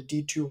going from the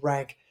D2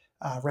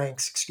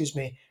 ranks,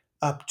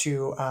 up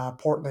to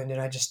Portland.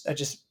 And I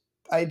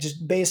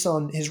just based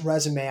on his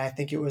resume, I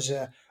think it was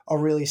a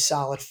really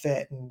solid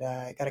fit. And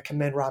I got to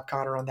commend Rob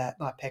Connor on that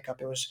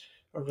pickup. It was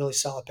a really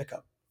solid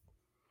pickup.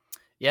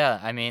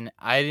 Yeah, I mean,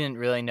 I didn't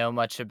really know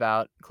much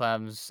about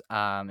Clem's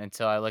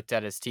until I looked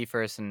at his T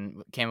first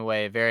and came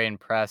away very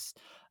impressed.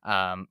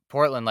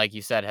 Portland, like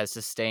you said, has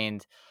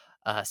sustained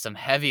some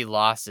heavy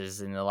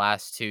losses in the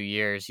last 2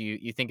 years.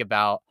 You think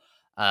about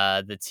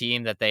the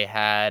team that they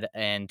had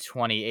in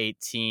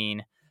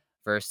 2018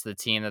 versus the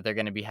team that they're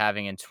going to be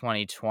having in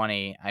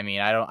 2020. I mean,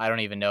 I don't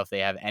even know if they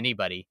have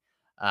anybody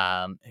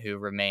who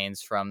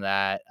remains from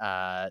that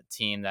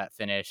team that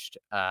finished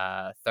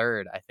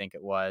third, I think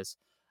it was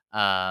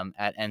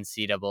at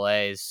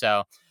NCAA's.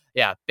 So,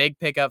 yeah, big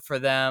pickup for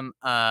them.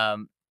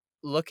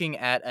 Looking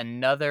at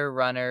another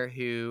runner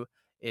who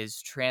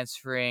is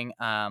transferring,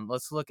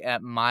 let's look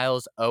at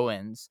Miles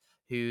Owens,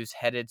 who's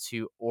headed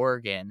to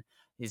Oregon.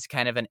 He's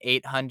kind of an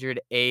 800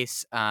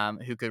 ace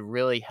who could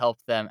really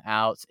help them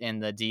out in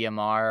the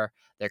DMR.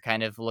 They're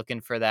kind of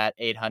looking for that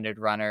 800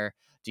 runner.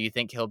 Do you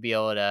think he'll be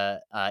able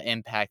to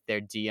impact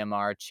their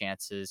DMR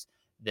chances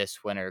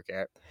this winter,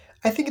 Garrett?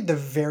 I think at the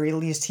very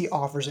least he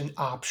offers an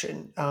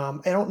option.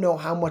 I don't know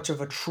how much of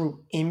a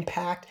true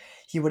impact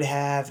he would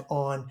have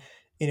on,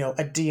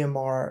 a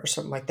DMR or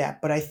something like that,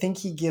 but I think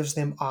he gives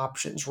them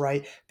options,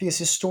 right? Because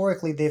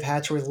historically they've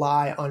had to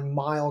rely on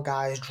mile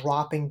guys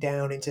dropping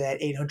down into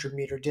that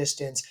 800-meter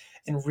distance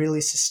and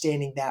really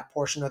sustaining that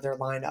portion of their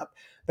lineup.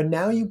 But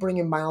now you bring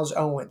in Miles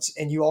Owens,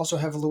 and you also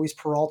have Luis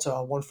Peralta,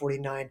 a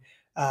 149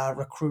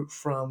 recruit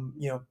from,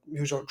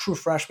 who's a true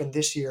freshman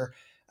this year.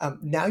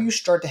 Now you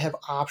start to have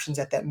options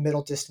at that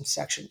middle distance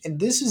section. And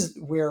this is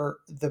where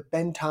the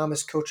Ben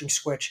Thomas coaching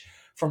switch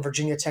from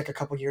Virginia Tech a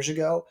couple years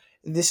ago,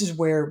 this is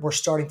where we're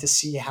starting to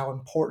see how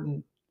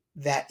important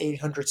that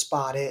 800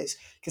 spot is,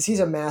 because he's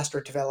a master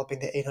at developing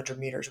the 800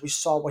 meters. We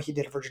saw what he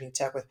did at Virginia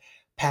Tech with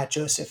Pat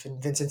Joseph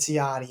and Vincent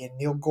Ciotti and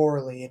Neil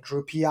Gorley and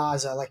Drew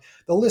Piazza. Like,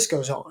 the list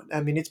goes on.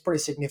 I mean, it's pretty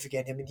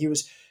significant. I mean, he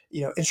was,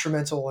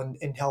 instrumental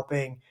in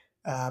helping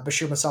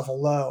Bashir Mustafa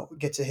Low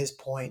get to his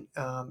point.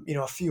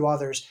 A few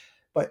others,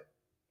 but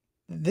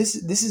this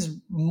is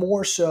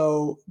more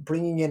so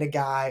bringing in a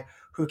guy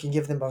who can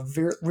give them a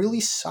really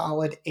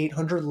solid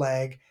 800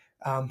 leg,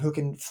 who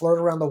can flirt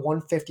around the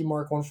 150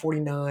 mark,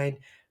 149,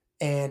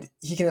 and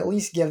he can at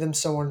least give them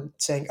someone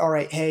saying, all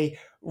right, hey,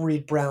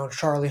 Reed Brown,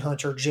 Charlie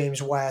Hunter, James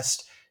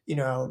West,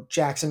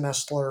 Jackson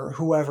Messler,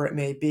 whoever it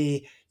may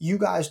be, you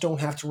guys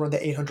don't have to run the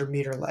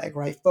 800-meter leg,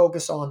 right?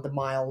 Focus on the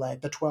mile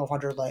leg, the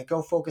 1200 leg.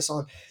 Go focus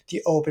on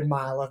the open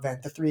mile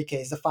event, the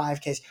 3Ks, the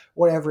 5Ks,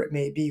 whatever it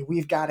may be.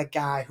 We've got a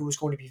guy who is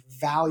going to be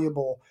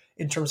valuable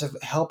in terms of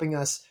helping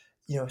us,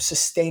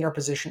 sustain our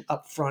position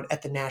up front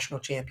at the national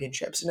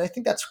championships. And I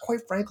think that's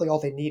quite frankly all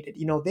they needed.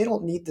 They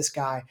don't need this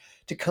guy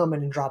to come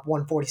in and drop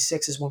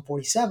 146s,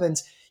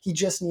 147s. He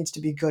just needs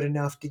to be good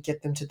enough to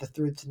get them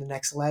through to the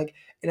next leg.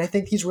 And I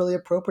think he's really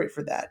appropriate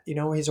for that.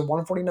 He's a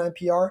 149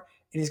 PR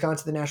and he's gone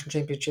to the national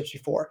championships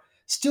before.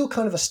 Still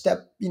kind of a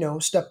step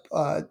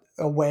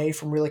away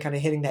from really kind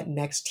of hitting that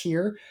next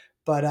tier,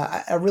 but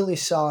a really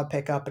solid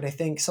pickup, and I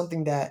think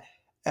something that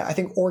I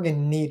think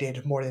Oregon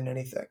needed more than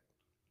anything.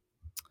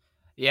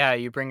 Yeah,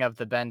 you bring up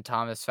the Ben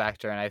Thomas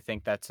factor, and I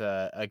think that's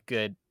a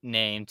good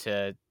name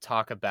to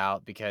talk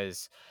about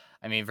because,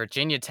 I mean,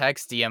 Virginia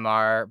Tech's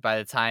DMR, by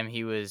the time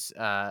he was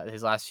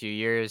his last few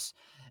years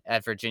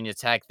at Virginia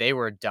Tech, they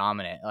were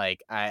dominant.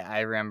 Like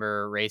I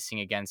remember racing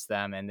against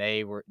them, and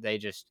they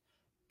just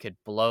could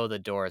blow the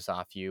doors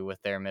off you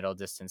with their middle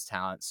distance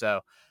talent.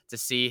 So to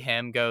see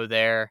him go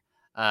there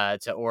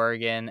to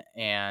Oregon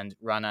and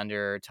run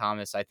under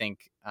Thomas, I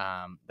think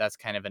that's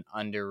kind of an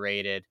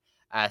underrated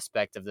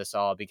aspect of this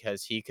all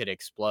because he could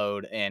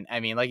explode. And I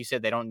mean, like you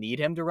said, they don't need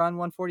him to run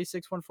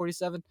 146,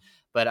 147,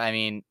 but I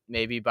mean,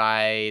 maybe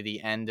by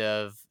the end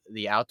of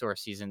the outdoor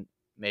season,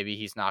 maybe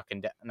he's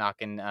knocking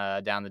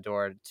down the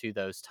door to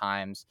those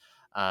times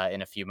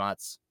in a few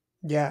months.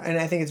 Yeah, and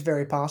I think it's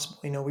very possible.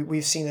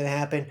 We've seen it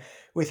happen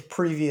with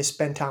previous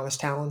Ben Thomas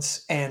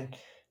talents, and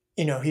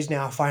he's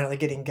now finally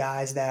getting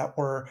guys that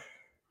were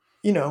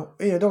don't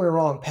get me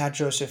wrong. Pat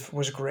Joseph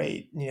was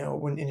great.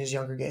 When in his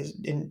younger days,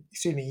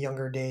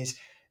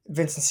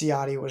 Vincent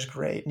Ciotti was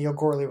great. Neil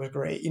Gorley was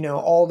great.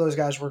 All those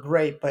guys were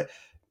great. But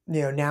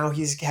now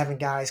he's having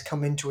guys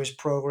come into his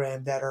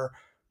program that are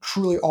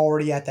truly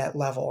already at that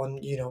level.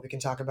 And we can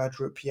talk about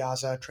Drew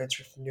Piazza,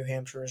 transferred from New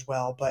Hampshire as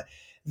well. But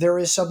there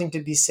is something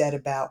to be said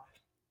about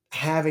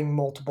having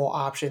multiple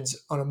options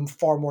on a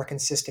far more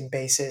consistent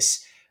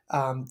basis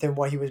than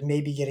what he was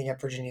maybe getting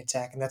at Virginia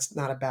Tech. And that's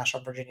not a bash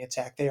on Virginia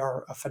Tech. They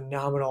are a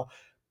phenomenal,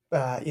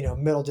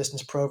 middle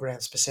distance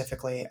program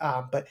specifically.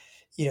 But,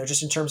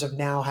 just in terms of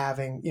now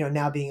having,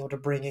 now being able to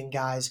bring in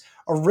guys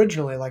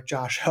originally like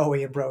Josh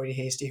Hoey and Brody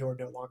Hasty, who are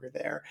no longer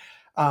there,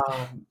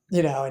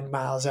 and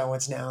Miles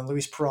Owens now and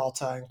Luis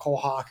Peralta and Cole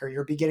Hawker,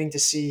 you're beginning to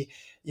see,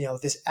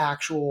 this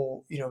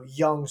actual,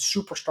 young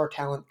superstar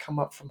talent come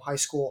up from high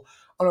school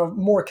on a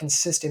more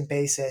consistent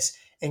basis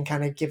and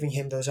kind of giving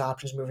him those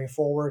options moving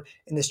forward.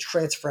 And this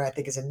transfer, I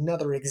think, is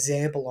another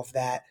example of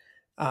that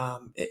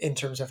in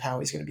terms of how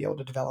he's going to be able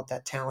to develop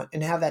that talent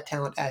and have that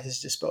talent at his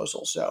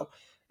disposal. So,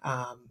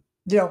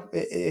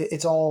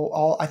 it's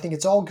all I think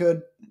it's all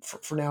good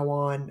for now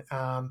on.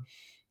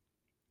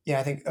 Yeah,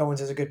 I think Owens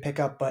is a good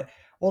pickup, but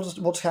we'll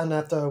just kind of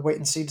have to wait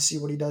and see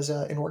what he does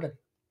in Oregon.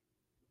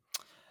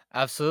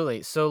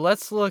 Absolutely. So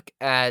let's look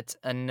at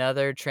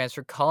another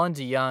transfer. Colin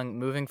DeYoung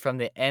moving from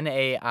the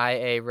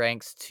NAIA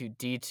ranks to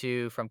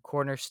D2 from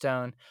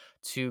Cornerstone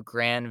to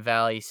Grand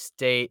Valley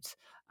State.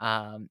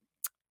 Um,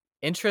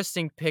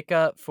 Interesting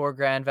pickup for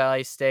Grand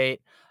Valley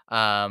State.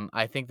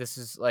 I think this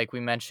is, like we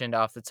mentioned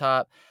off the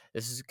top,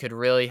 could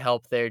really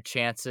help their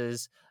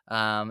chances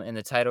in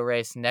the title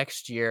race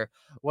next year.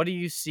 What do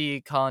you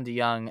see Colin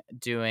DeYoung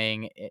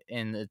doing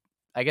in the,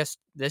 I guess,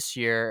 this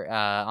year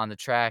on the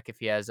track if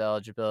he has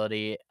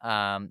eligibility,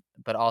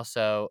 but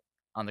also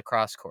on the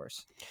cross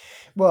course?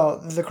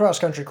 Well, the cross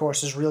country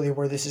course is really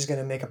where this is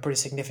going to make a pretty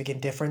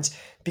significant difference,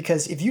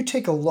 because if you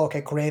take a look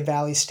at Grand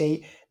Valley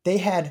State, they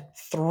had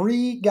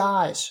three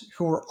guys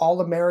who were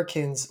All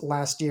Americans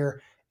last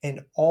year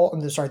and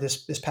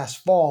this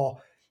past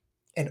fall,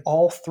 and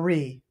all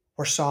three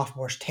were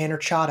sophomores. Tanner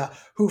Chata,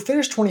 who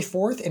finished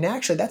 24th, and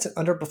actually that's an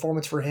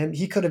underperformance for him.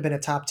 He could have been a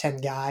top 10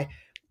 guy.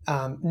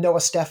 Noah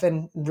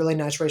Steffen, really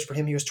nice race for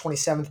him. He was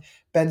 27th.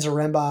 Ben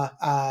Zaremba,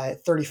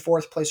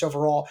 34th place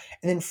overall.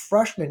 And then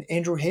freshman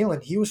Andrew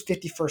Halen, he was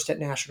 51st at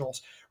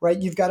nationals, right?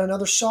 You've got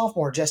another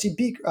sophomore, Jesse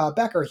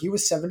Becker. He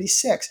was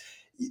 76.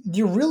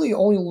 You're really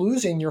only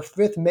losing your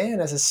fifth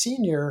man as a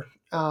senior,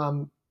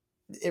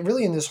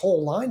 really in this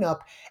whole lineup.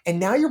 And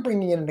now you're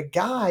bringing in a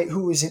guy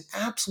who is an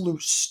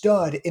absolute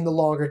stud in the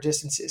longer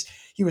distances.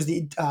 He was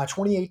the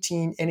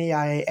 2018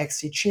 NAIA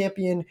XC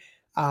champion.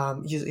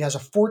 He has a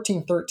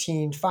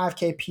 14:13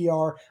 5K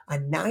PR, a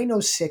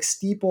 9:06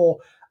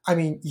 steeple. I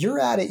mean, you're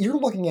at it. You're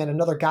looking at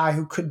another guy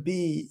who could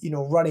be,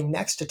 running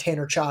next to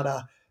Tanner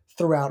Chada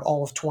throughout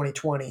all of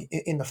 2020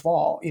 in the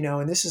fall.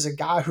 And this is a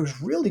guy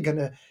who's really going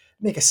to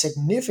make a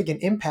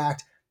significant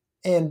impact.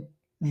 And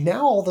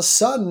now all of a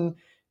sudden,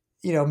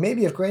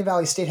 maybe if Grand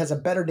Valley State has a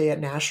better day at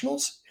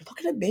nationals, you're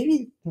looking at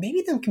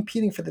maybe them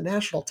competing for the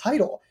national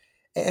title,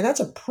 and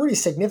that's a pretty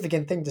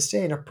significant thing to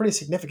say and a pretty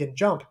significant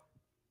jump.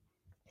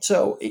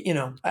 So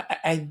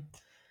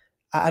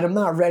I'm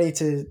not ready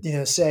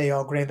to say,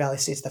 oh, Grand Valley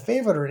State's the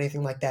favorite or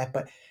anything like that,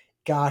 but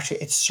gosh,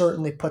 it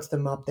certainly puts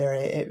them up there.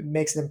 It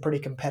makes them pretty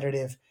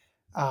competitive.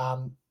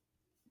 Um,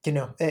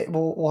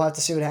 we'll have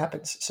to see what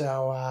happens.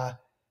 So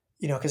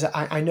because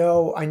I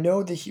know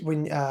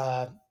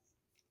that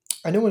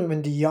I know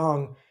when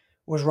DeYoung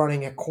was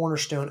running at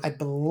Cornerstone, I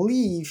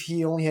believe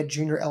he only had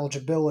junior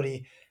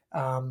eligibility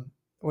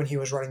when he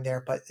was running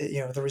there, but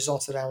the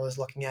results that I was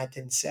looking at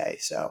didn't say.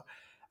 So,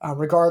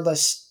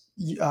 regardless,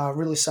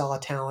 really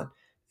solid talent,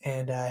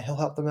 and he'll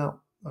help them out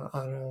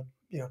on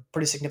a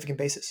pretty significant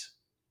basis.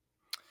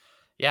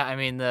 Yeah, I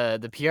mean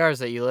the PRs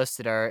that you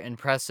listed are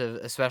impressive,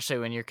 especially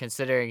when you're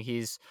considering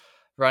he's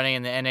running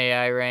in the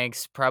NAI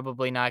ranks,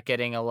 probably not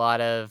getting a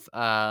lot of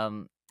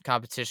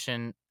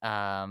competition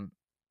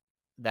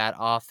that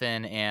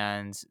often,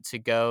 and to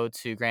go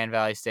to Grand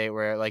Valley State,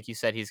 where, like you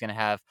said, he's going to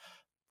have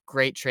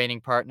great training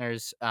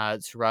partners to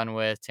run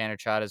with. Tanner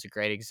Chad is a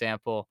great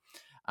example.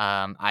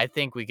 I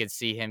think we could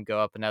see him go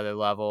up another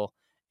level.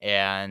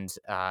 And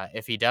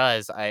if he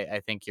does,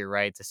 I think you're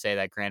right to say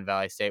that Grand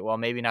Valley State, well,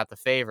 maybe not the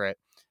favorite,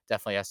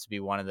 definitely has to be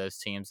one of those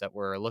teams that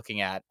we're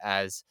looking at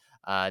as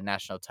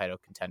national title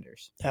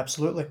contenders.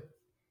 Absolutely.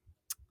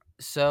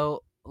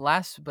 So,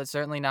 last but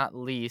certainly not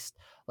least,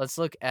 let's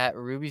look at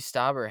Ruby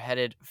Stauber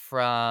headed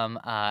from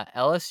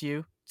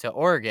LSU to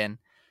Oregon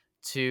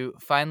to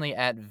finally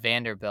at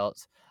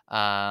Vanderbilt.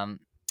 Um,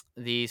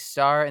 the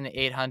star in the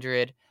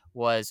 800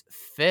 was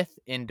fifth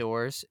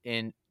indoors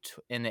in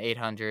the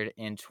 800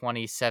 in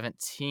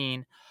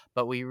 2017,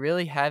 but we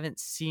really haven't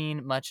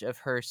seen much of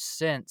her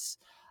since.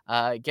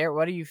 Garrett,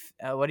 what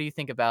do you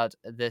think about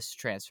this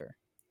transfer?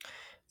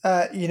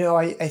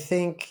 I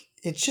think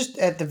it's just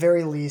at the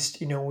very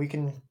least, we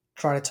can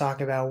try to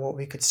talk about what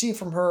we could see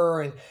from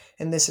her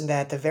and this and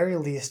that. At the very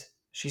least,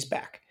 she's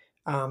back.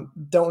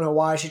 Don't know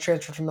why she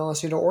transferred from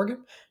LSU to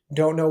Oregon.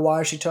 Don't know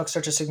why she took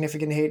such a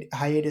significant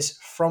hiatus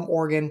from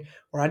Oregon,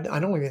 or I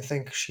don't even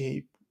think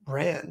she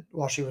ran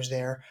while she was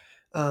there.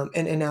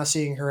 And now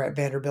seeing her at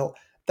Vanderbilt,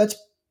 that's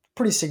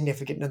pretty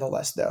significant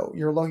nonetheless, though.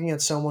 You're looking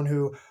at someone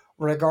who,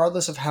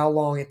 regardless of how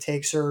long it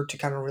takes her to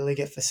kind of really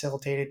get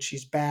facilitated,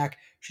 she's back.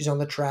 She's on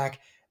the track.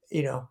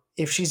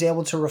 If she's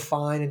able to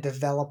refine and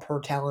develop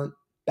her talent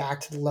back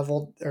to the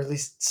level, or at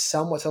least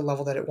somewhat to the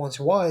level that it once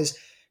was,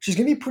 she's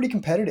going to be pretty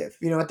competitive.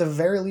 At the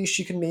very least,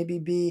 she can maybe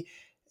be,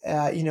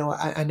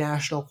 a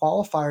national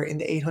qualifier in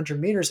the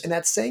 800 meters. And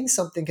that's saying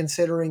something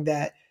considering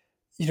that,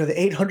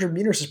 the 800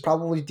 meters is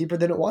probably deeper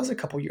than it was a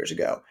couple years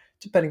ago,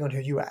 depending on who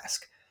you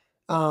ask.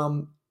 I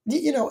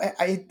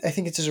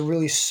think it's just a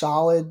really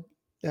solid,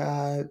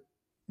 uh,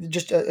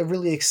 just a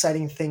really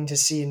exciting thing to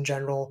see in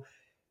general.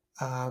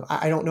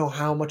 I don't know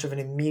how much of an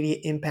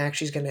immediate impact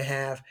she's going to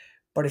have,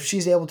 but if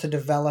she's able to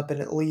develop and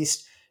at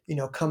least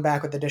come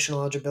back with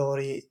additional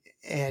eligibility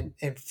and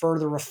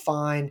further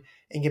refine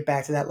and get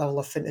back to that level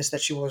of fitness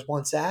that she was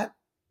once at,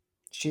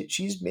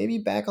 she's maybe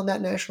back on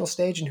that national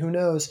stage, and who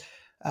knows,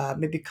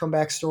 maybe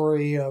comeback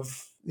story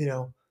of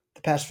the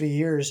past few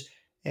years,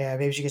 and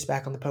maybe she gets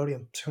back on the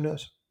podium. So who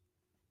knows?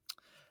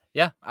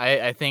 Yeah,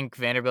 I think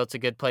Vanderbilt's a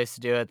good place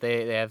to do it.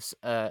 They have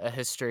a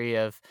history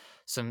of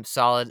some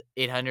solid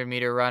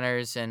 800-meter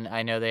runners, and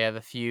I know they have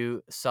a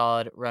few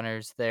solid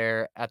runners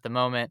there at the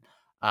moment.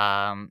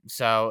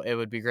 So it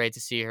would be great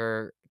to see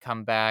her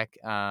come back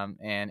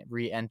and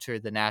re-enter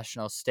the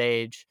national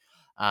stage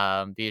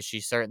because she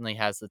certainly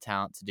has the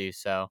talent to do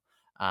so.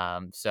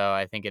 So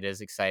I think it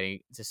is exciting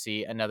to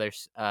see another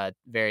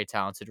very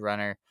talented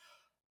runner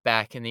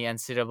back in the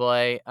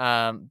NCAA.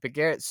 But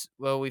Garrett's,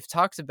 well, we've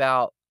talked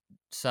about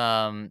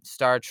some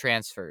star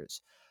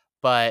transfers,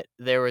 but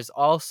there was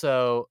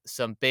also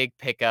some big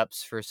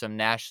pickups for some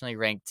nationally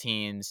ranked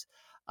teams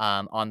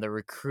on the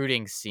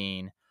recruiting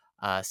scene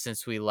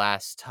since we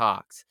last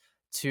talked.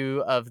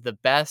 Two of the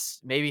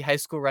best, maybe high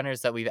school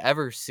runners that we've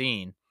ever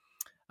seen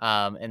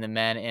in the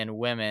men and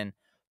women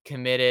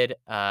committed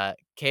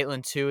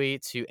Katelyn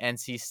Tuohy to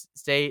NC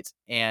State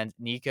and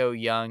Nico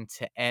Young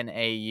to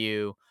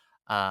NAU.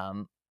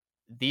 Um,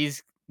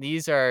 these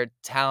are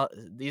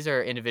talent. These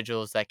are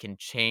individuals that can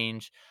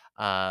change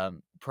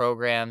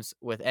programs.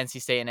 With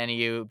NC State and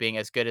NAU being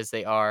as good as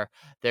they are,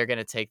 they're going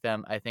to take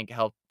them. I think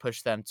help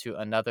push them to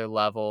another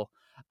level.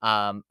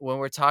 When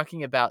we're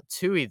talking about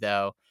Tui,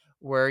 though,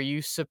 were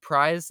you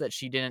surprised that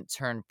she didn't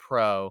turn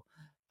pro?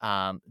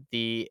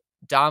 The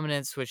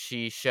dominance which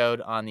she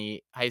showed on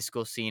the high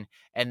school scene,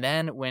 and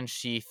then when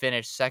she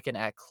finished second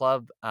at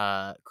club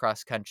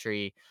cross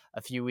country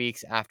a few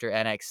weeks after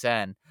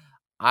NXN,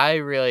 I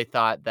really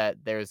thought that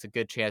there's a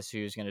good chance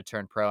she was going to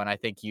turn pro, and I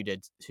think you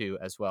did too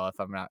as well, if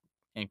I'm not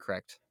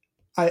incorrect.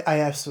 I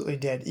absolutely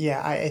did.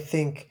 Yeah, I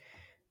think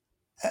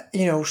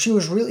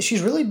she's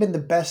really been the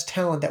best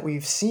talent that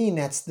we've seen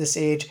at this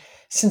age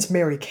since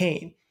Mary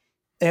Kane.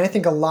 And I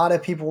think a lot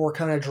of people were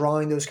kind of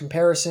drawing those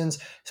comparisons,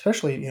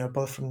 especially,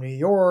 both from New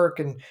York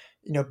and,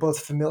 both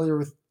familiar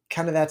with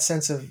kind of that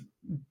sense of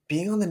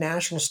being on the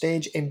national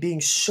stage and being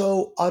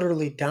so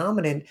utterly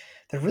dominant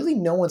that really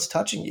no one's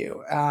touching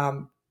you.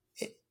 At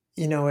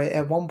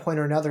one point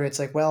or another, it's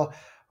like, well,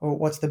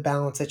 what's the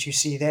balance that you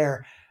see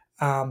there?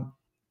 Um,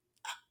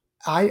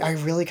 I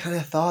really kind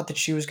of thought that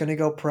she was going to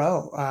go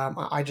pro.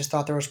 I just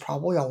thought there was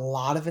probably a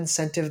lot of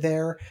incentive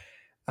there.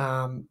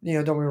 Don't get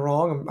me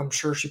wrong. I'm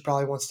sure she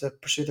probably wants to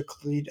pursue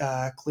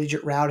the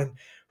collegiate route in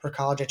her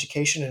college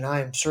education, and I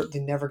am certainly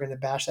never going to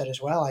bash that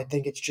as well. I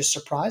think it's just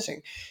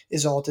surprising,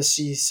 is all, to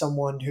see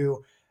someone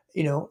who,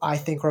 I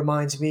think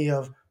reminds me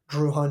of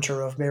Drew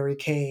Hunter, of Mary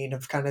Kane,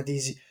 of kind of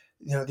these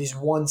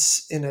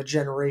once in a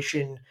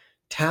generation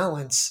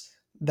talents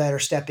that are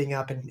stepping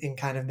up and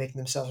kind of making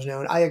themselves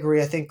known. I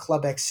agree. I think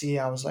Club XC,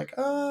 I was like,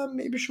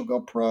 maybe she'll go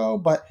pro,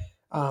 but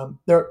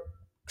there,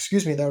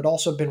 excuse me, there had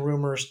also been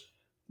rumors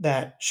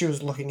that she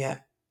was looking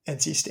at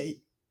NC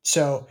State.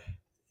 So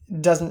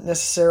it doesn't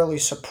necessarily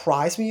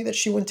surprise me that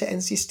she went to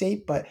NC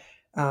State, but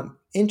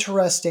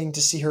interesting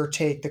to see her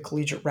take the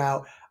collegiate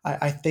route.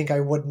 I think I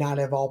would not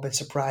have all been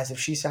surprised if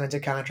she signs a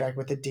contract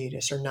with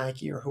Adidas or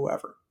Nike or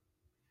whoever.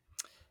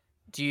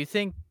 Do you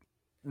think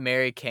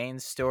Mary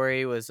Kane's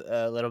story was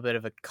a little bit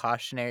of a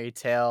cautionary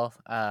tale?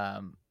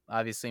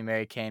 Obviously,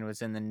 Mary Kane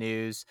was in the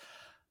news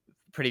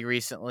pretty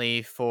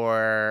recently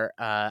for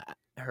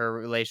her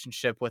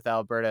relationship with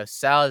Alberto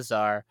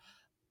Salazar.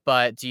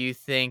 But do you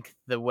think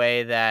the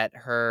way that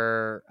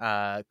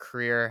her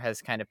career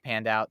has kind of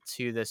panned out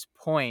to this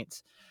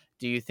point,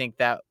 do you think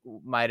that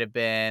might have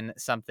been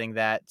something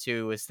that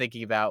Tuohy was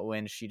thinking about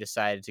when she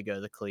decided to go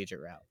the collegiate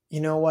route?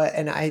 You know what?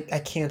 And I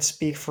can't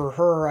speak for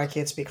her. I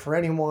can't speak for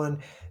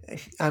anyone.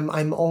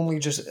 I'm only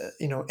just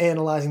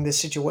analyzing this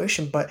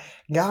situation. But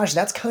gosh,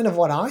 that's kind of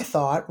what I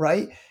thought,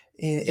 right?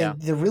 Yeah.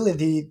 And the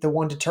really the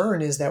one to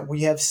turn is that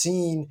we have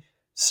seen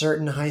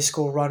certain high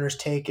school runners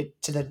take it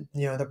to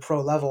the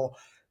pro level,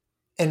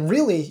 and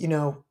really,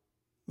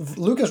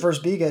 Lucas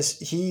Versbigas,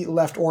 he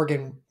left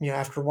Oregon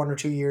after 1 or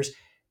 2 years,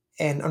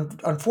 and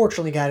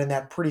unfortunately got in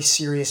that pretty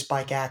serious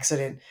bike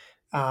accident,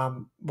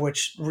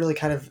 which really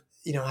kind of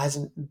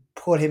hasn't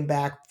put him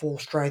back full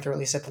strength, or at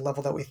least at the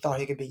level that we thought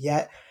he could be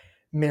yet.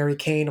 Mary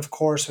Kane, of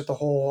course, with the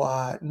whole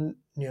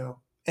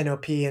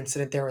NOP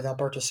incident there with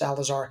Alberto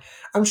Salazar.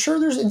 I'm sure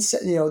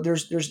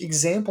there's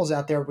examples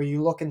out there where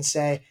you look and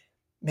say,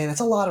 man,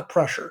 that's a lot of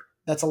pressure.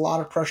 That's a lot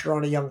of pressure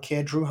on a young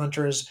kid. Drew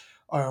Hunter has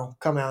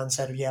come out and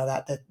said, yeah,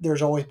 that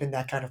there's always been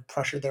that kind of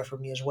pressure there for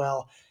me as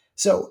well.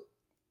 So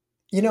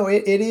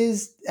it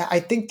is. I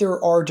think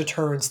there are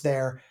deterrents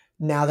there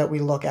now that we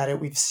look at it.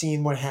 We've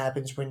seen what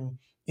happens when,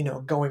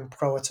 going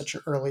pro at such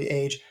an early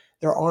age.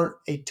 There aren't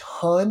a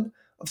ton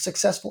of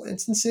successful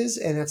instances,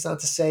 and that's not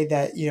to say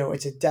that,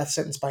 it's a death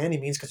sentence by any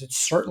means, because it's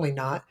certainly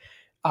not.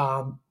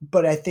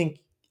 But I think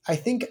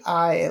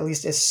at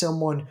least as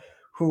someone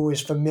who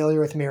is familiar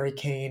with Mary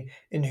Kane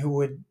and who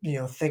would,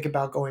 think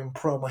about going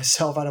pro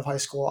myself out of high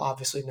school,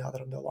 obviously now that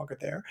I'm no longer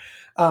there,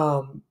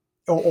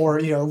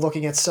 or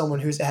looking at someone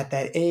who's at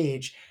that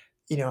age,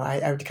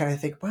 I would kind of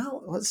think,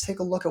 well, let's take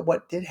a look at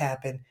what did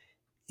happen.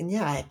 And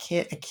yeah, I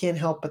can't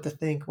help but to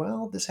think,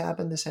 well, this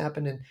happened,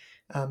 and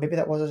maybe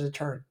that was a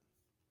deterrent.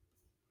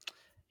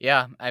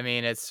 Yeah, I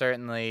mean, it's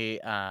certainly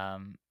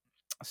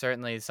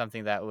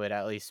something that would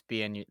at least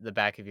be in the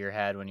back of your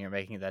head when you're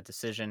making that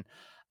decision.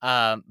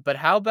 But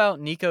how about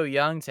Nico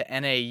Young to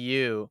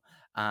NAU?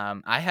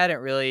 I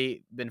hadn't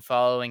really been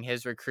following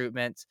his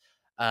recruitment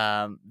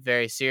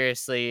very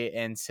seriously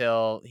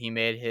until he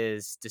made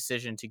his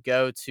decision to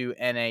go to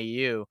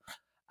NAU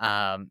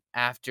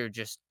after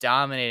just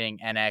dominating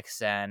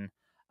NXN,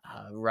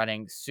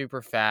 running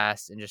super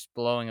fast and just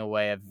blowing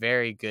away a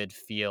very good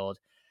field.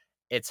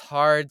 It's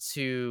hard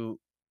to.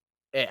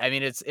 I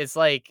mean, it's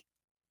like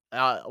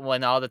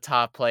when all the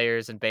top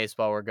players in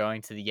baseball were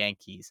going to the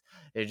Yankees.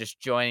 They're just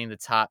joining the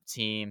top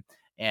team,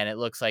 and it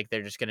looks like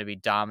they're just going to be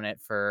dominant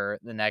for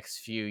the next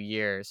few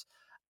years.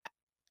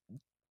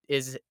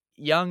 Is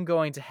Young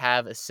going to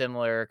have a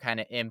similar kind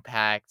of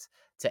impact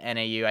to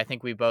NAU? I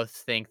think we both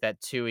think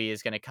that Tuohy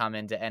is going to come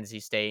into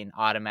NC State and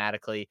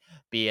automatically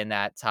be in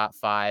that top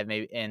five,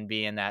 maybe, and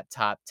be in that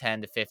top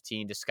 10 to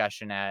 15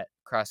 discussion at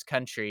cross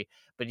country.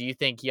 But do you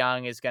think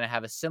Young is going to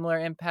have a similar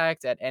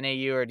impact at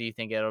NAU, or do you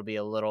think it'll be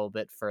a little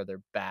bit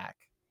further back?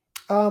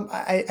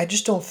 I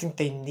just don't think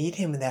they need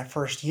him in that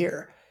first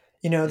year.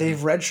 They've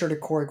Hmm. redshirted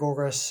Corey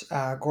Gorgas,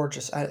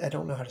 Gorgeous. I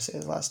don't know how to say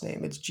his last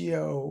name. It's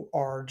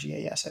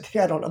Gorgas. I think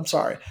I don't. I'm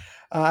sorry.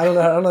 I don't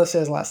know how to say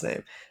his last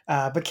name.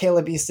 But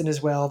Caleb Easton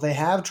as well. They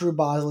have Drew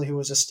Bosley, who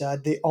was a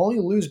stud. They only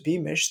lose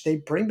Beamish. They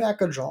bring back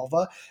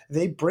Ajalva.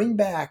 They bring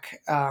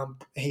back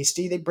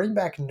Hasty. They bring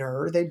back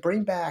Nur. They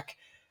bring back,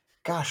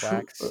 gosh,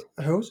 Quacks.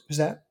 who's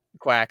that?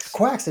 Quacks.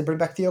 Quacks. They bring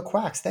back Theo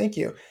Quacks. Thank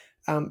you.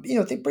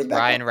 They bring back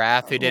Ryan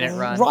Raff, who didn't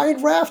run.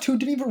 Ryan Raft, who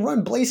didn't even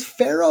run. Blaze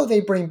Farrow, they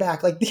bring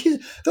back. Like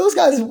those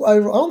guys, I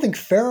don't think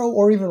Farrow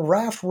or even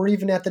Raft were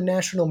even at the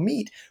national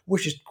meet,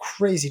 which is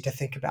crazy to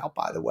think about,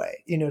 by the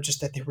way.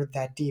 Just that they were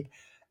that deep.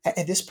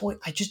 At this point,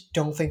 I just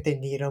don't think they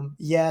need them.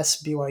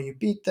 Yes, BYU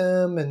beat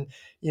them, and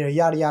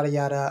yada yada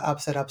yada,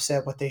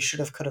 upset, what they should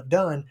have could have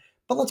done.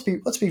 But let's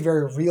be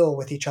very real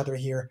with each other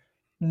here.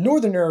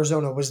 Northern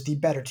Arizona was the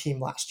better team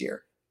last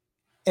year.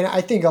 And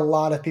I think a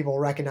lot of people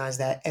recognize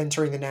that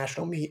entering the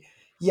national meet.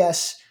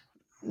 Yes,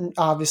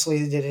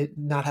 obviously they did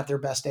not have their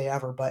best day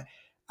ever, but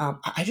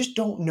I just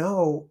don't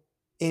know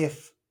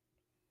if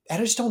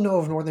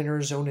Northern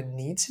Arizona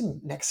needs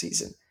him next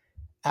season.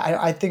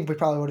 I think we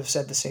probably would have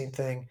said the same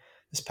thing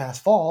this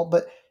past fall,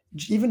 but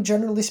even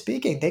generally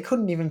speaking, they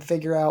couldn't even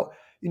figure out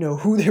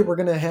who they were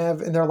going to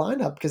have in their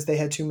lineup because they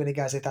had too many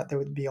guys they thought they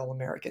would be all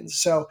Americans.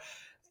 So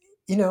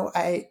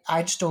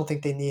I just don't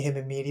think they need him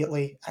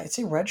immediately. I'd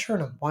say redshirt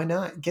him. Why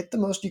not? Get the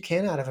most you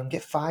can out of him.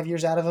 Get 5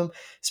 years out of him,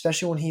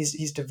 especially when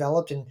he's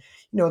developed and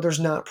there's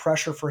not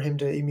pressure for him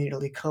to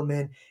immediately come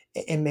in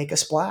and make a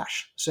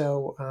splash.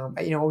 So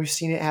we've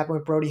seen it happen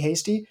with Brody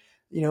Hasty.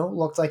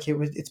 Looked like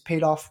it's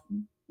paid off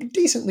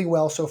decently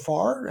well so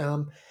far.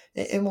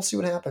 And we'll see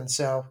what happens.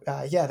 So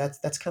yeah,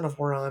 that's kind of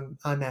where I'm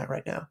at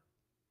right now.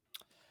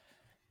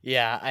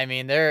 Yeah, I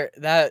mean,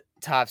 that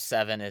top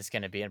 7 is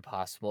gonna be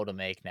impossible to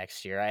make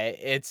next year.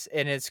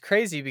 It's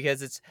crazy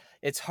because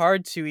it's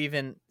hard to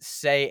even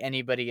say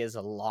anybody is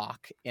a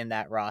lock in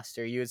that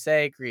roster. You would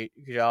say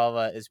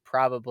Grijalva is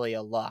probably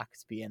a lock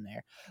to be in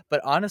there.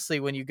 But honestly,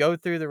 when you go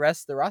through the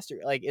rest of the roster,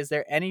 like, is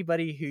there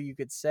anybody who you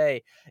could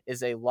say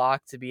is a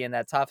lock to be in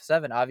that top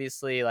 7?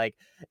 Obviously, like,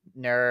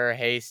 Nur,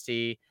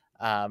 Hasty,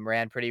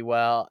 ran pretty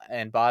well,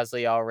 and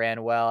Bosley all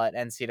ran well at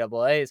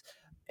NCAAs,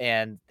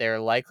 and they're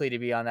likely to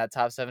be on that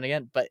top 7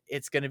 again. But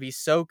it's going to be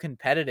so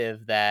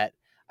competitive that,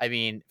 I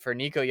mean, for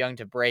Nico Young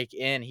to break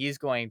in, he's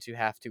going to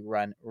have to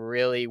run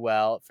really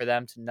well. For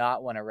them to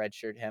not want to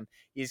redshirt him,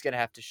 he's going to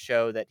have to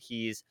show that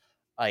he's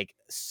like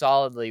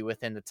solidly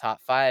within the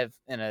top 5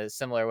 in a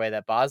similar way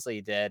that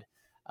Bosley did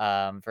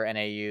for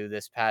NAU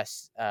this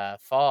past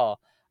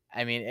fall.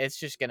 I mean, it's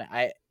just going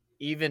to,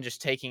 even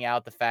just taking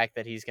out the fact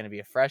that he's going to be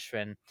a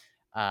freshman,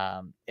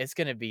 it's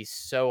going to be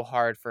so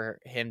hard for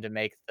him to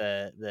make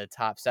the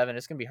top 7.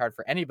 It's going to be hard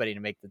for anybody to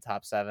make the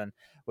top 7,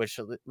 which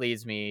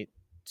leads me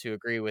to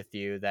agree with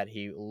you that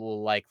he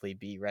will likely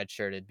be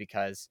redshirted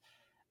because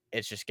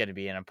it's just going to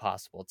be an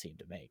impossible team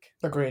to make.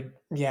 Agreed.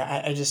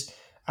 Yeah, I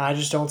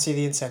just don't see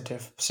the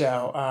incentive.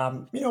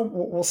 So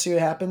we'll see what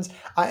happens.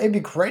 It'd be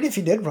great if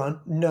he did run.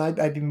 No,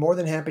 I'd be more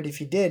than happy if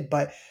he did.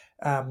 But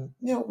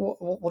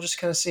we'll just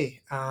kind of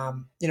see.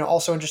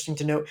 Also interesting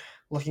to note,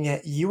 looking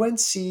at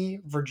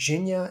UNC,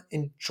 Virginia,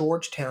 and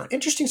Georgetown.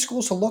 Interesting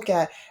schools to look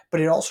at, but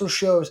it also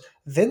shows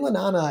Vin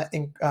Lanana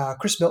and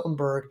Chris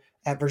Miltenberg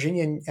at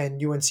Virginia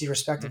and UNC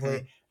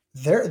respectively.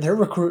 Mm-hmm. They're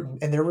recruiting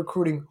and they're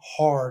recruiting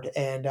hard.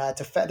 And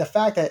the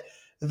fact that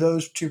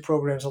those two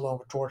programs along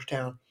with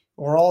Georgetown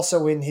were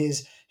also in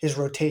his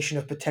rotation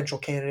of potential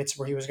candidates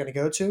where he was going to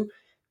go to.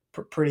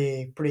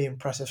 Pretty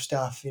impressive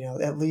stuff.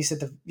 At least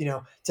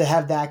to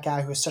have that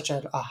guy who's such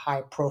a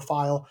high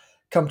profile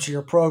come to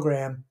your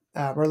program,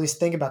 or at least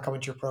think about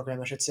coming to your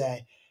program, I should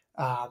say.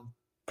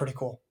 Pretty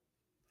cool.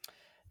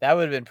 That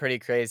would have been pretty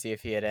crazy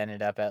if he had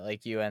ended up at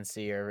like UNC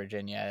or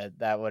Virginia.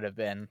 That would have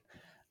been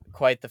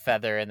quite the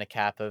feather in the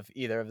cap of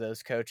either of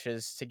those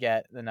coaches to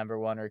get the number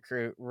 1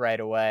 recruit right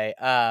away.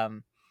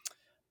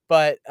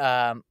 But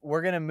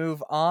we're gonna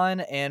move on,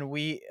 and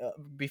we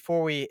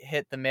before we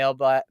hit the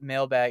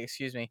mailbag,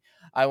 excuse me,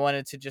 I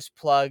wanted to just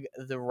plug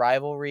the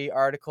rivalry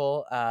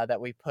article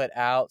that we put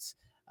out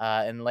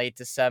in late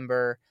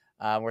December.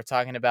 We're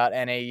talking about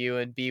NAU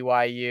and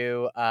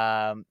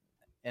BYU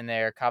in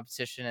their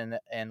competition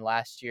in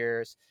last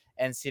year's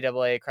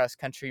NCAA cross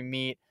country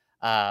meet.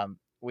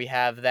 We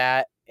have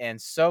that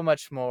and so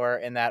much more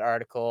in that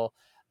article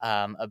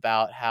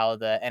about how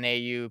the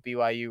NAU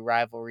BYU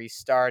rivalry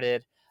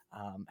started,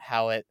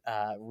 how it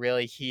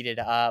really heated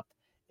up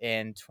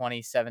in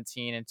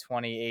 2017 and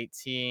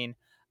 2018,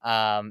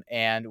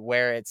 and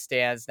where it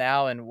stands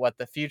now and what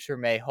the future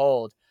may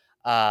hold.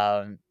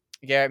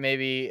 Garrett,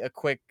 maybe a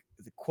quick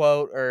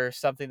quote or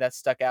something that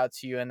stuck out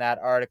to you in that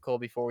article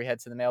before we head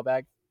to the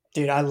mailbag?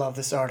 Dude, I love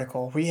this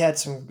article. We had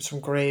some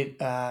great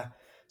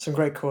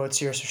quotes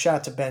here. So shout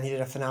out to Ben. He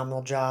did a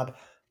phenomenal job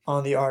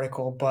on the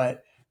article.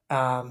 But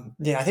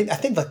yeah, I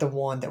think like the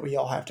one that we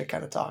all have to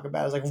kind of talk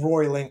about is like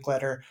Rory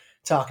Linkletter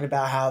talking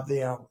about how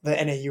the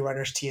NAU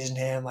runners teasing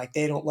him, like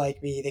they don't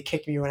like me, they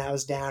kicked me when I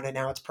was down, and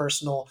now it's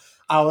personal.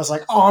 I was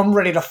like, oh, I'm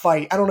ready to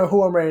fight. I don't know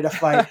who I'm ready to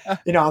fight.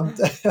 I'm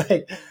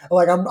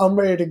I'm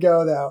ready to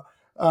go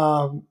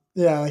though.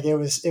 Yeah, like it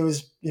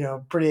was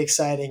pretty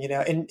exciting,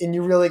 and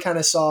you really kind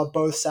of saw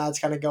both sides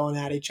kind of going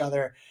at each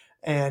other,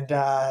 and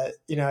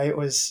it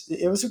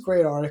was a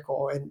great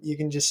article, and you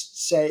can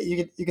just say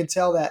you can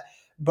tell that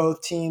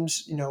both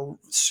teams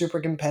super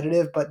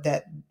competitive, but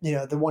that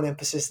the one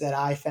emphasis that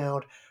I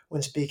found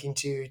when speaking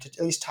to at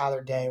least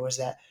Tyler Day was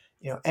that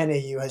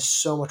NAU has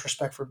so much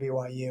respect for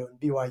BYU, and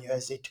BYU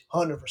has a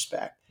ton of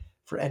respect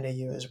for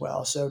NAU as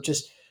well. So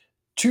just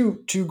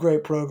two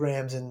great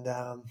programs, and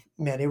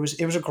man, it was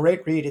a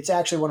great read. It's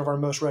actually one of our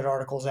most read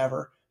articles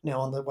ever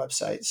now on the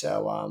website.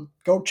 So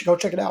go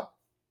check it out.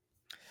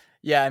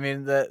 Yeah, I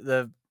mean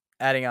the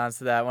adding on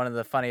to that, one of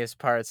the funniest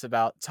parts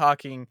about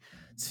talking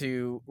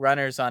to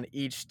runners on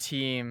each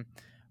team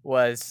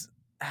was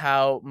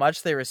how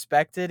much they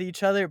respected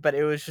each other, but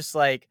it was just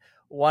like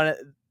one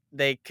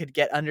they could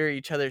get under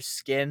each other's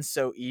skin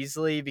so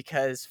easily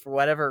because for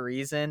whatever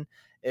reason,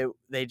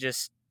 they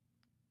just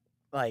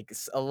like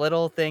a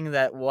little thing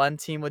that one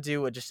team would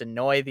do would just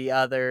annoy the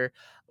other,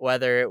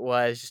 whether it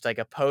was just like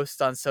a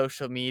post on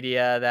social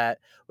media that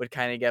would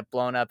kind of get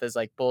blown up as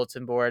like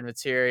bulletin board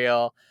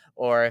material,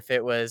 or if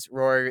it was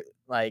Rory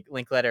like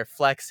Linkletter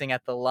flexing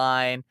at the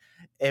line.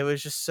 It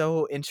was just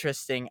so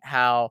interesting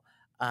how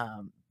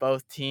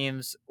both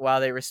teams, while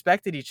they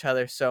respected each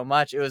other so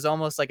much, it was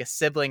almost like a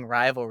sibling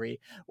rivalry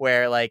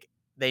where like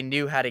they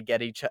knew how to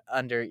get each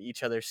under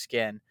each other's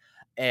skin,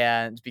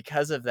 and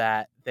because of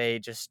that they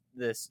just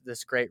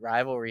this great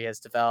rivalry has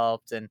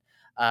developed, and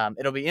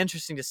it'll be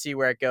interesting to see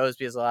where it goes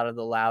because a lot of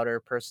the louder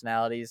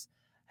personalities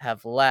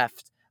have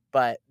left,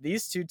 but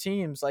these two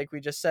teams, like we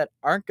just said,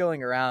 aren't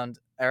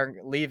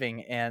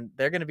leaving, and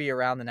they're going to be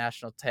around the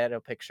national title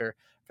picture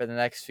for the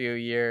next few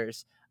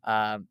years.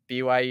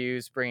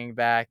 BYU's bringing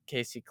back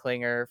Casey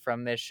Klinger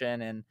from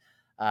Mission, and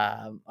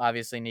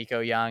obviously Nico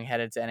Young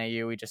headed to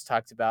NAU. We just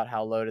talked about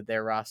how loaded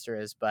their roster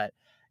is, but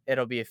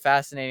it'll be a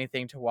fascinating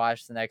thing to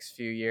watch the next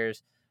few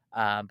years.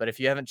 But if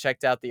you haven't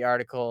checked out the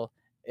article,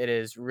 it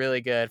is really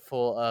good,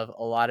 full of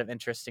a lot of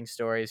interesting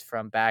stories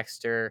from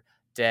Baxter,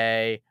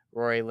 Day,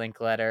 Rory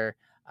Linkletter,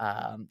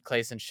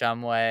 Clayson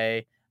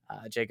Shumway,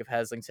 Jacob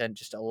Heslington,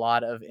 just a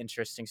lot of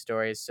interesting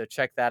stories. So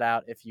check that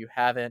out if you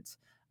haven't.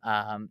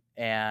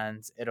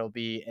 And it'll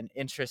be an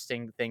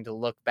interesting thing to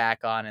look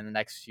back on in the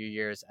next few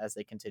years as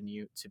they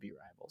continue to be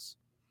rivals.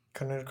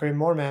 Couldn't agree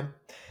more, man.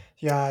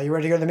 Yeah, you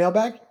ready to go to the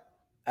mailbag?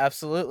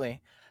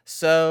 Absolutely.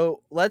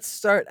 So let's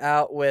start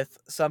out with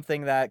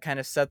something that kind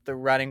of set the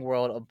running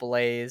world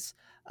ablaze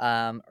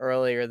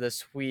earlier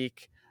this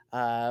week.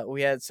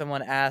 We had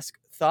someone ask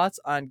thoughts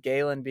on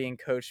Galen being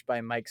coached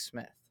by Mike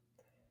Smith.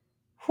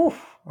 Whew.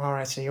 All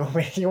right, so you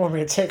want me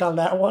to take on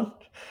that one?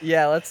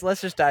 Yeah, let's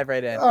just dive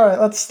right in. All right,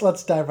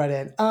 let's dive right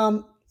in.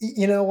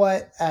 You know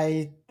what?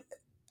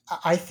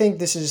 I think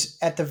this is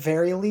at the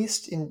very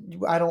least.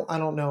 I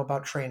don't know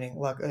about training.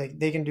 Look, like,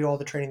 they can do all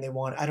the training they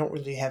want. I don't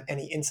really have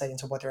any insight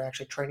into what they're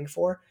actually training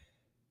for.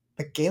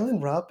 But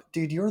Galen Rupp,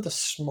 dude, you're the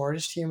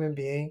smartest human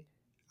being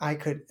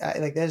like.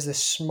 That is the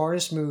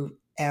smartest move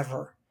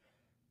ever.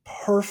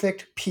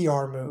 Perfect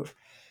PR move.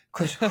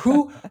 Because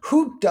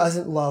who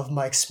doesn't love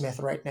Mike Smith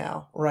right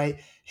now, right?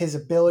 His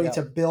ability Yep.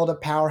 to build a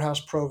powerhouse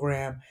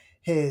program,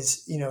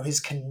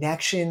 his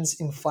connections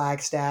in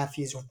Flagstaff.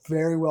 He's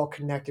very well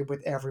connected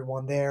with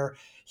everyone there.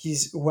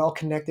 He's well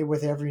connected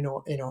with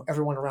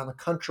everyone around the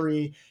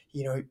country.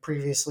 He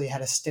previously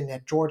had a stint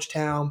at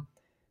Georgetown,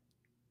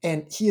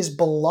 and he is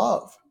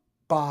beloved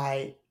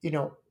by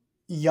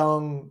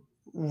young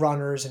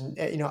runners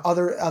and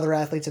other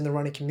athletes in the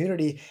running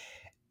community.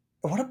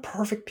 What a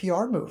perfect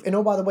PR move. And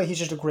oh, by the way, he's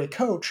just a great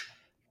coach.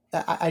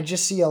 I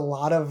just see a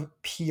lot of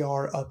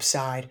PR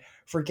upside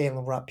for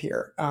Galen Rupp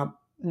here.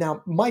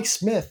 Now, Mike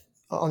Smith,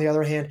 on the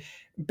other hand,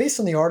 based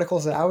on the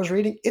articles that I was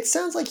reading, it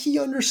sounds like he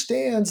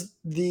understands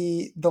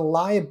the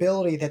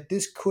liability that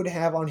this could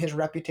have on his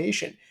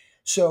reputation.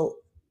 So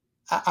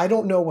I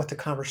don't know what the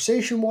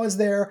conversation was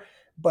there,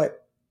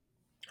 but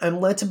I'm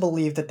led to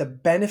believe that the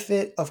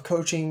benefit of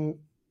coaching,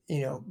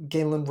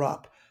 Galen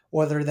Rupp,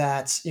 whether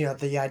that's,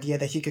 the idea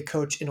that he could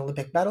coach an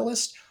Olympic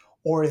medalist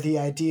or the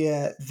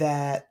idea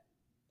that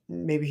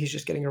maybe he's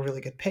just getting a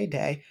really good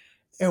payday,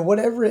 and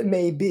whatever it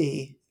may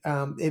be,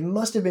 it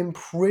must have been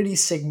pretty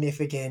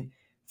significant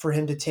for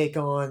him to take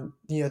on,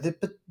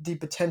 the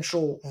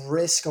potential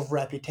risk of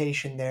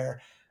reputation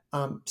there.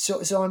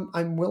 So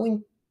I'm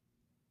willing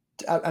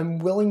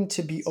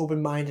to be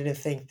open minded and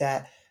think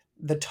that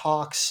the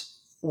talks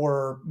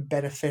were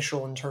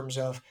beneficial in terms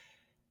of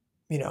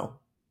you know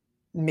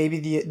maybe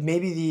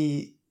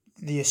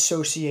the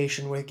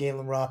association with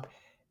Galen Rupp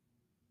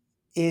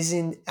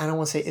isn't, I don't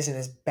want to say isn't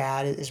as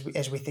bad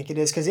as we think it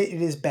is, because it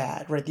is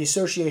bad, right? The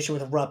association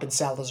with Rupp and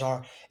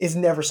Salazar is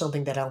never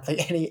something that I don't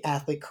think any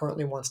athlete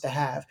currently wants to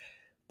have.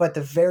 But at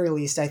the very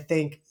least, I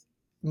think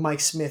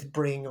Mike Smith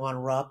bringing on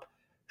Rupp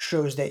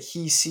shows that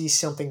he sees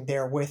something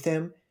there with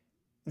him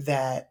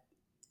that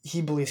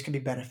he believes could be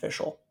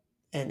beneficial.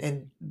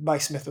 And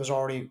Mike Smith was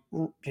already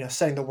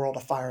setting the world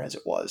afire as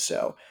it was.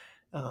 So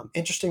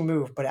interesting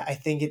move, but I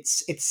think it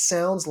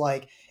sounds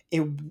like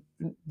it.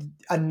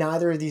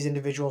 Neither of these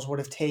individuals would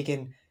have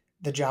taken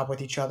the job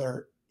with each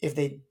other if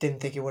they didn't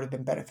think it would have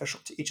been beneficial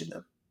to each of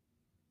them.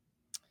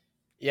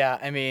 Yeah,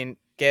 I mean,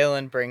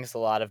 Galen brings a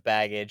lot of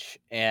baggage,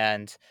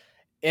 and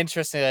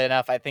interestingly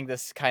enough, I think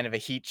this is kind of a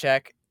heat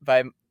check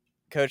by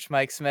Coach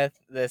Mike Smith.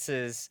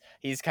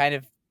 He's kind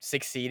of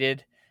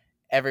succeeded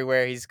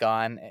everywhere he's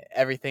gone.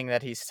 Everything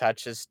that he's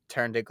touched has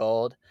turned to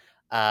gold.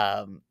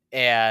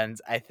 And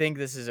I think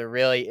this is a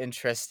really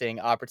interesting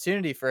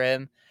opportunity for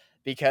him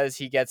because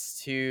he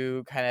gets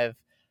to kind of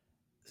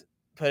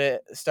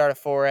start a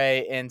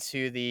foray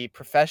into the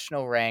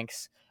professional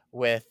ranks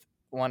with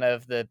one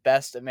of the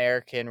best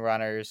American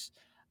runners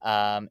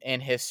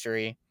in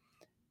history,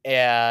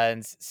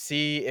 and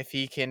see if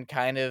he can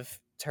kind of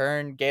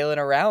turn Galen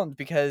around,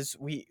 because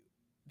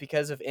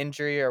of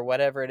injury or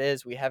whatever it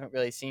is, we haven't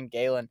really seen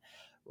Galen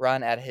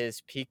run at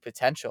his peak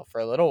potential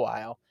for a little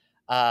while.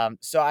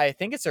 So I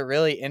think it's a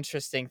really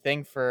interesting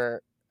thing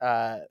for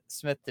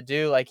Smith to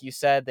do. Like you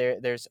said,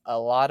 there's a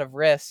lot of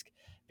risk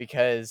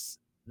because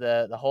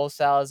the whole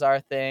Salazar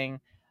thing,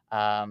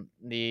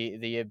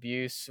 the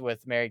abuse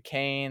with Mary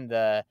Kane,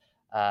 the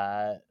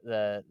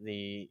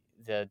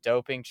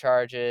doping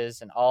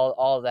charges and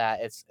all of that.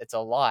 It's a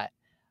lot.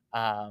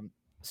 Um,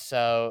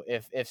 so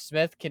if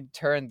Smith can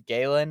turn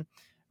Galen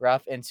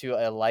Ruff into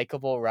a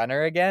likable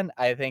runner again,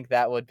 I think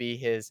that would be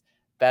his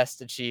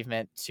best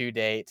achievement to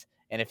date.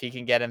 And if he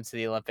can get him to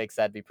the Olympics,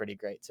 that'd be pretty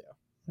great too.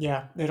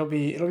 Yeah, it'll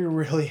be a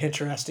really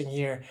interesting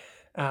year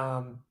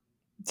um,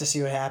 to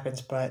see what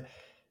happens. But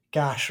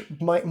gosh,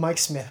 Mike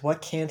Smith,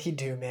 what can he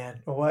do,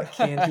 man? What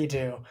can he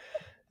do?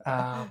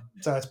 So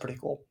that's pretty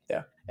cool.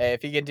 Yeah, Hey,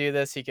 if he can do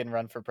this, he can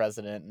run for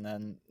president, and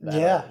then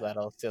yeah,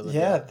 that'll seal the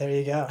yeah. deal. There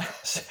you go.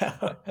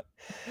 So,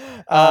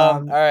 All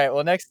um, right.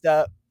 Well, next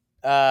up,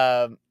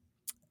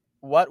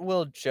 what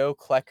will Joe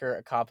Klecker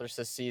accomplish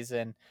this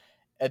season?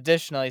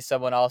 Additionally,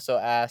 someone also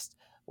asked,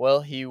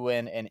 will he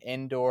win an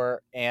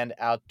indoor and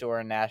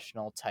outdoor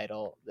national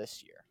title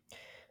this year?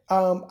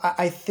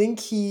 I think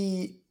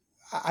he.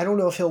 I don't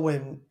know if he'll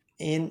win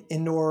in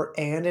indoor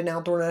and an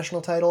outdoor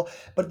national title,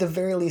 but at the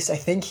very least, I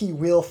think he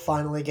will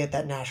finally get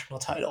that national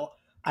title.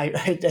 I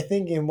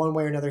think in one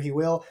way or another he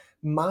will.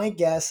 My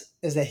guess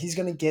is that he's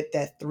going to get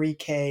that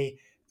 3K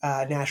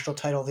national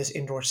title this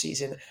indoor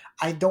season.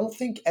 I don't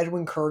think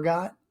Edwin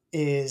Kurgat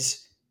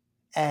is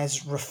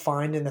as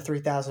refined in the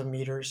 3,000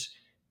 meters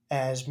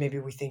as maybe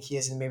we think he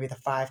is in maybe the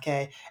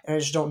 5K. And I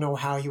just don't know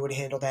how he would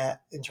handle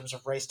that in terms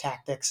of race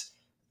tactics.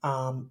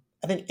 I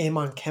think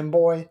Amon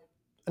Kemboy,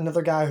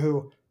 another guy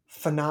who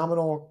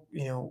phenomenal,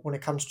 when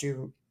it comes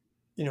to,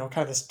 kind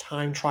of this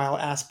time trial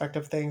aspect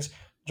of things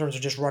in terms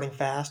of just running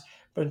fast.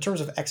 But in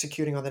terms of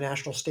executing on the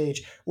national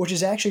stage, which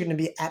is actually going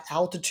to be at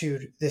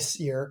altitude this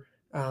year,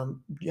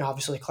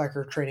 obviously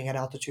Klecker training at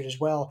altitude as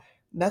well.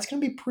 That's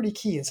going to be pretty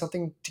key and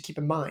something to keep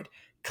in mind.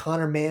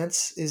 Connor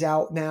Mance is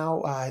out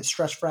now,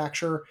 stress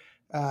fracture.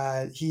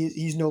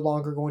 He's no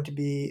longer going to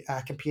be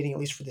competing, at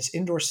least for this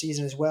indoor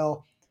season as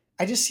well.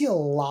 I just see a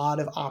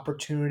lot of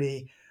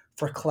opportunity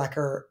for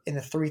Klecker in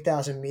the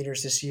 3,000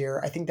 meters this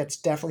year. I think that's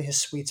definitely his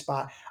sweet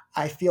spot.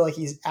 I feel like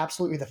he's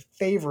absolutely the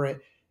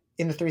favorite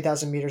in the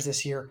 3,000 meters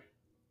this year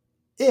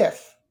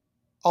if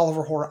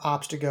Oliver Hoare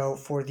opts to go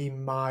for the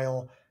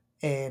mile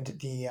and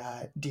the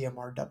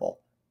DMR double.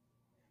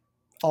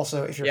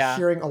 Also, if you're Yeah.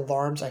 hearing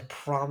alarms, I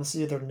promise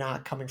you they're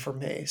not coming from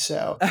me.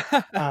 So,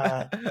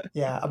 uh,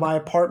 yeah, my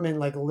apartment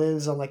like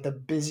lives on like the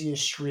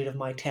busiest street of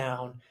my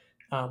town,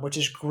 which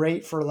is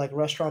great for like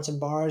restaurants and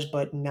bars,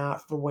 but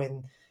not for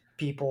when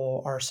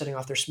people are setting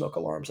off their smoke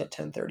alarms at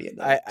 10:30 at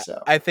I night.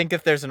 So, I think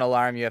if there's an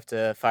alarm, you have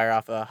to fire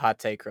off a hot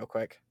take real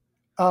quick.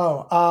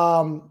 oh,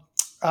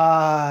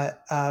 uh,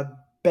 uh,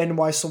 Ben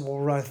Weissel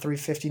will run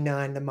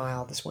 3:59 the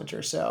mile this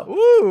winter. So,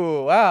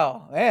 Ooh,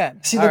 wow,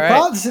 man. see All the right.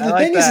 problem. See, I the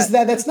like thing is that.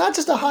 that that's not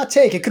just a hot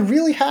take. It could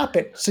really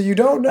happen. So you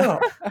don't know.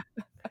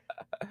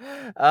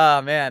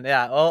 Oh man,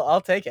 yeah. Well, I'll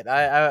take it.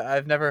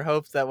 I've never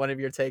hoped that one of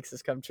your takes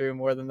has come true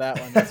more than that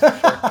one. That's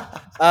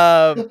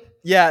for sure.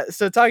 Yeah.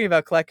 So talking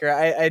about Klecker,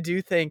 I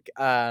do think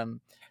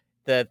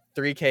the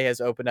 3K has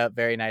opened up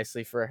very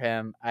nicely for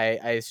him.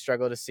 I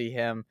struggle to see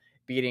him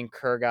beating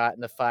Kurgat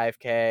in the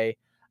 5K.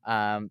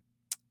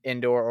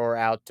 Indoor or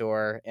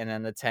outdoor, and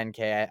then the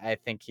 10K, I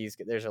think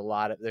there's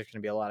going to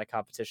be a lot of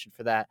competition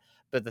for that.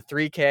 But the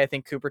 3K, I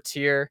think Cooper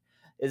Tier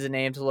is a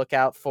name to look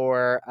out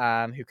for,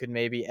 who could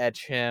maybe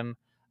edge him.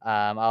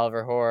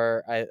 Oliver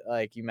Hoare,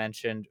 like you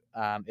mentioned,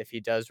 if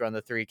he does run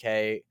the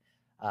 3K,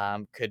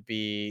 could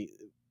be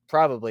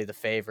probably the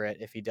favorite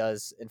if he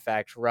does in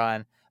fact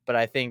run. But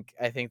I think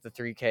the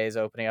 3K is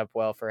opening up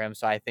well for him,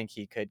 so I think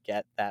he could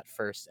get that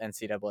first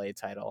NCAA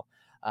title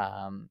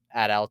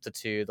at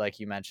altitude, like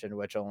you mentioned,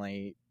 which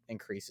only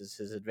increases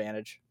his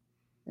advantage.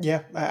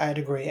 Yeah, I'd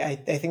agree. I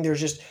think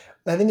there's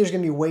going to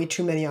be way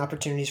too many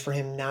opportunities for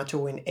him not to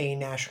win a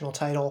national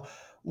title.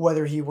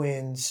 Whether he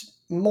wins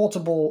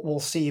multiple, we'll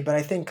see. But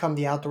I think come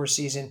the outdoor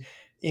season,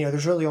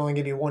 there's really only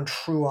going to be one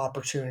true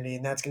opportunity,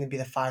 and that's going to be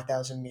the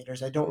 5,000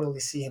 meters. I don't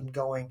really see him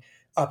going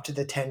up to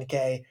the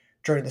 10K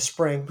during the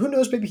spring. Who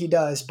knows? Maybe he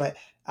does, but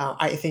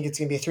I think it's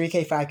going to be a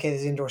 3K, 5K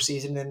this indoor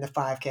season, and then the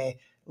 5K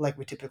like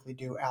we typically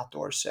do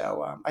outdoors.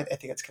 So I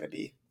think it's going to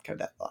be kind of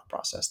that thought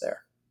process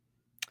there.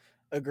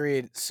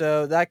 Agreed.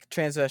 So that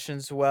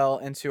transitions well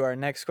into our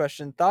next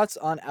question. Thoughts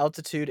on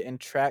altitude and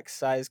track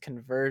size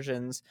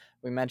conversions?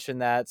 We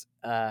mentioned that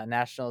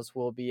nationals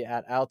will be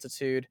at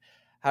altitude.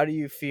 How do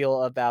you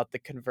feel about the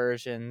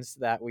conversions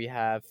that we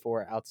have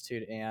for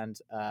altitude and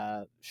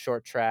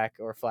short track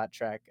or flat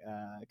track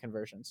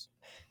conversions?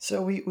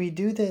 So we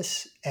do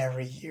this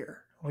every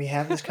year. We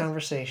have this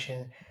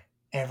conversation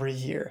every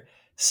year.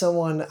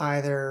 Someone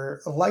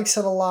either likes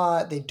it a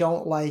lot, they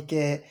don't like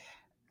it.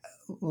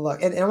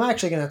 Look, and I'm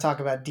actually going to talk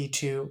about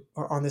D2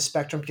 on this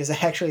spectrum because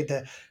actually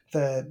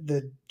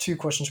the two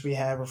questions we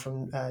had were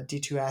from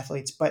D2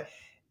 athletes. But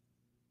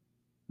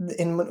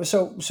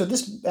so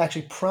this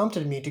actually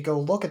prompted me to go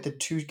look at the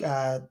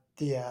D2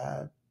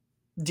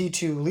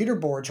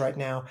 leaderboards right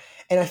now,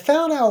 and I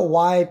found out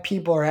why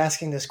people are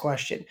asking this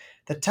question.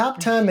 The top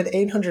time at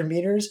 800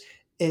 meters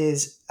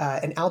is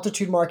an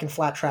altitude mark and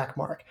flat track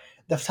mark.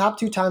 The top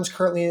two times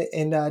currently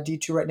in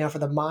D2 right now for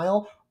the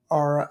mile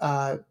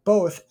are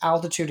both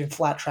altitude and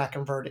flat track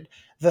converted.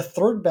 The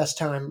third best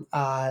time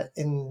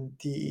in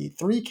the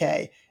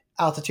 3K,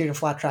 altitude and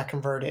flat track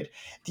converted.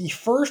 The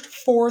first,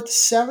 fourth,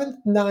 seventh,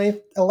 ninth,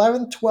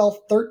 11th, 12th,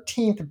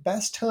 13th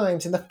best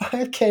times in the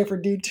 5K for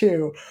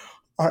D2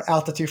 are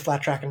altitude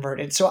flat track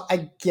converted. So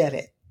I get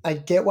it. I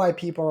get why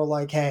people are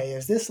like, hey,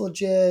 is this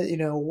legit?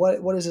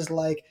 What is this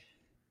like?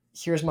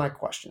 Here's my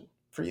question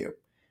for you.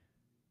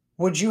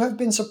 Would you have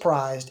been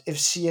surprised if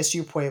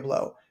CSU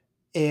Pueblo,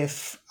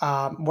 if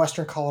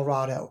Western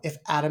Colorado, if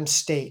Adams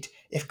State,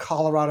 if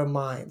Colorado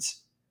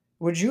Mines,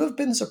 would you have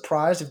been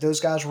surprised if those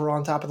guys were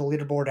on top of the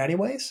leaderboard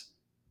anyways?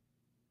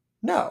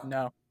 No.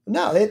 No.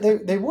 No,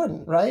 they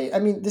wouldn't, right? I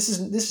mean, this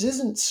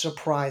isn't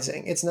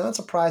surprising. It's not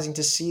surprising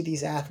to see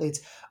these athletes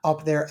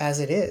up there as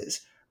it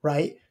is,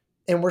 right?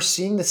 And we're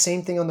seeing the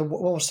same thing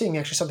we're seeing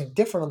actually something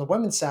different on the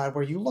women's side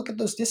where you look at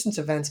those distance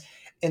events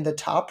and the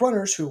top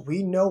runners who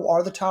we know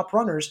are the top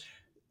runners,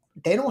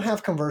 they don't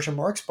have conversion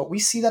marks, but we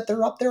see that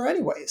they're up there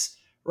anyways,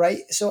 right?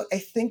 So I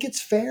think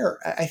it's fair.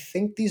 I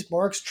think these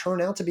marks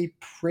turn out to be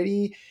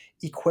pretty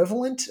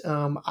equivalent.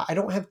 I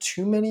don't have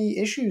too many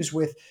issues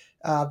with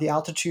the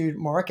altitude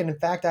mark, and in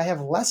fact, I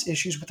have less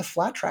issues with the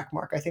flat track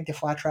mark. I think the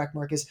flat track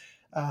mark is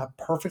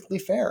perfectly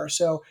fair.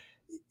 So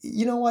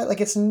you know what?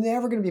 Like, it's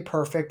never going to be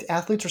perfect.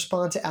 Athletes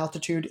respond to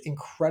altitude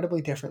incredibly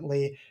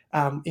differently.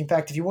 In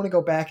fact, if you want to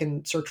go back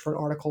and search for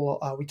an article,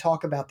 we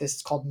talk about this.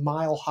 It's called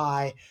Mile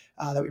High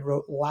that we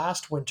wrote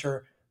last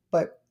winter.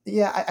 But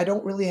yeah, I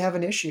don't really have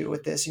an issue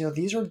with this.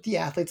 These are the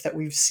athletes that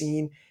we've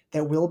seen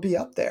that will be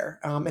up there.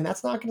 And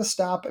that's not going to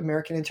stop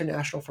American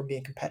International from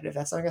being competitive.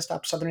 That's not going to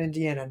stop Southern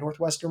Indiana,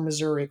 Northwestern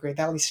Missouri, Great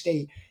Valley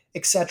State,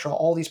 etc.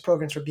 All these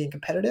programs from being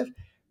competitive.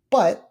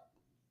 But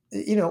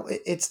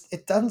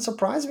it doesn't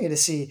surprise me to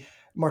see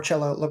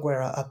Marcella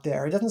Laguera up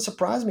there. It doesn't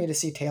surprise me to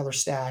see Taylor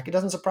Stack. It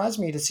doesn't surprise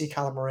me to see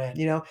Kyla Moran.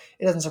 It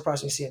doesn't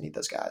surprise me to see any of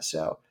those guys.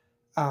 So,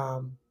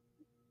 um,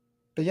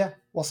 but yeah,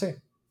 we'll see.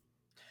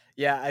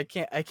 Yeah, I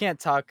can't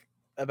talk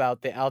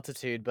about the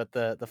altitude, but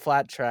the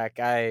flat track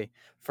I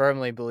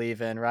firmly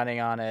believe in. Running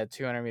on a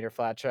 200-meter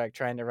flat track,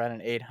 trying to run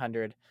an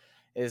 800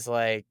 is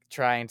like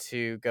trying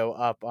to go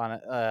up on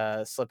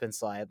a slip and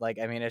slide. Like,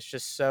 I mean, it's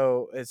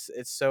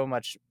so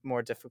much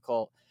more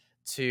difficult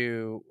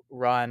to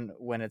run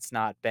when it's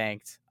not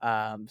banked.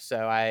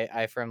 So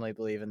I firmly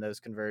believe in those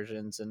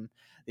conversions, and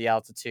the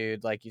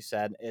altitude, like you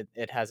said,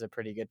 it has a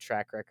pretty good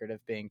track record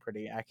of being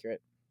pretty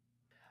accurate.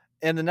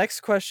 And the next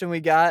question we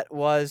got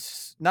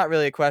was not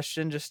really a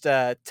question, just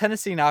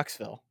Tennessee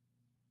Knoxville,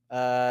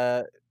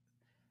 uh,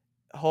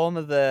 home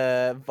of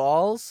the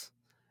Vols,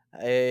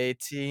 a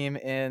team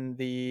in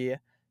the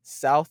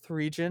South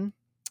region.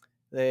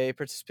 They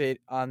participate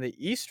on the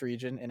East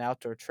region in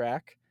outdoor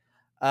track.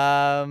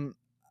 Um,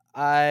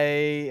 I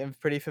am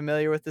pretty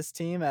familiar with this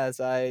team as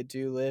I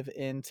do live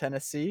in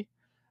Tennessee.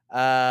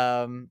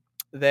 Um,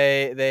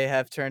 they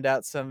have turned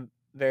out some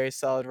very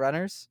solid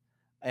runners,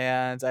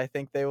 and I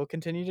think they will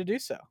continue to do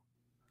so.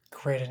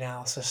 Great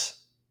analysis.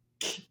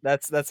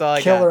 That's all I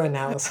got. Killer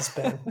analysis,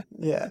 Ben.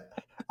 Yeah.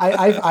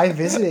 I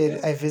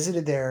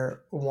visited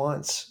there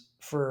once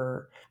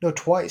for no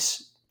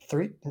twice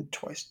three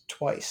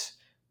twice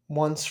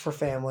once for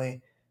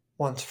family,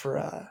 once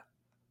for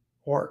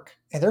work,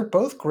 and they're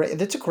both great.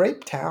 It's a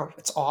great town.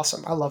 It's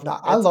awesome. I love It's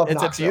a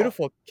Knoxville.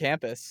 beautiful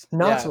campus. Yeah,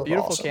 Knoxville's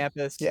beautiful awesome.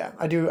 campus. Yeah,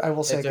 I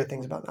will say It's a good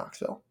things about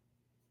Knoxville.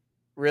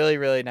 really,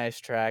 really nice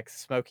track.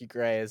 Smoky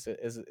gray is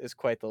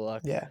quite the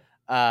look. Yeah,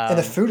 and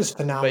the Um, food is but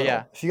yeah,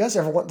 phenomenal. If you guys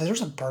ever want,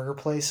 there's a burger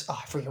place. Oh,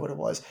 I forget what it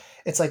was.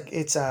 It's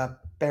a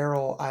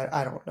barrel.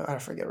 I don't know. I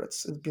forget what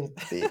it's been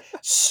be.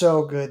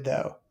 So good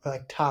though.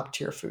 Like top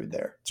tier food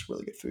there. It's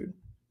really good food.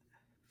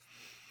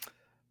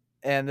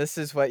 and this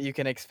is what you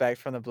can expect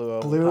from the Blue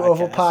Oval Blue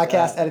Oval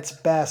podcast. podcast at its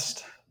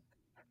best.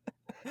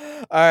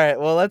 All right,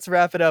 well, let's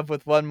wrap it up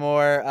with one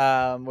more,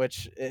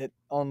 which it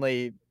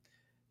only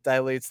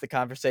dilutes the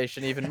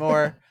conversation even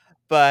more.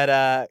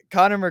 But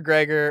Conor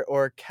McGregor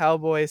or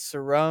Cowboy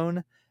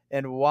Cerrone,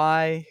 and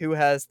why? Who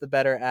has the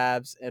better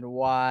abs, and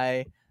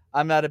why?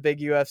 I'm not a big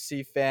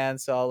UFC fan,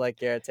 so I'll let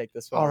Garrett take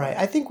this one All right, away.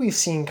 I think we've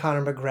seen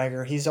Conor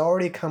McGregor. He's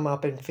already come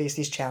up and faced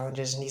these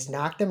challenges, and he's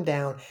knocked them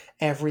down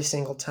every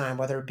single time,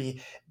 whether it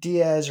be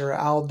Diaz or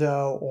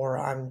Aldo, or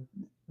I'm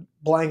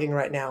blanking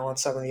right now on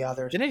some of the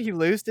others. Didn't he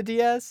lose to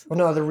Diaz? Well,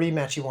 no, the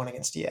rematch he won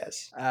against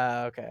Diaz.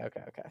 Okay.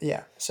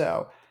 Yeah,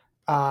 so,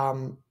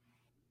 um,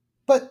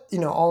 but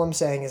all I'm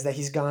saying is that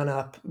he's gone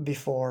up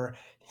before.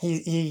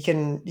 He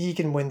can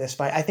win this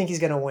fight. I think he's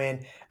gonna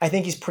win. I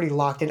think he's pretty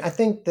locked in. I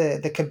think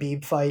the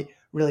Khabib fight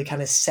really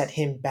kind of set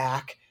him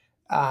back,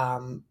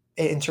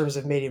 in terms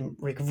of made him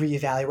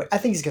reevaluate. I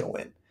think he's gonna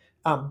win.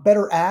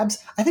 Better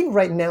abs. I think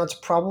right now it's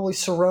probably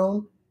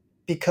Cerrone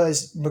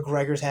because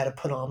McGregor's had to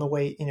put on the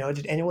weight.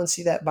 Did anyone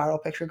see that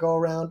viral picture go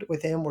around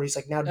with him where he's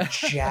like now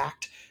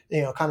jacked?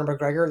 Conor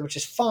McGregor, which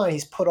is fine.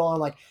 He's put on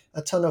like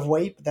a ton of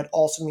weight, but that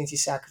also means he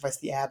sacrificed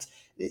the abs.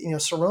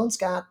 Cerrone's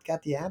got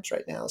the abs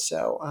right now,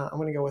 so I'm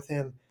going to go with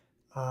him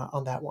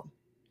on that one.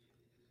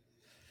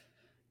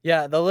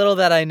 Yeah, the little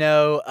that I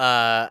know,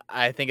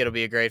 I think it'll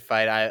be a great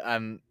fight.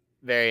 I'm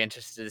very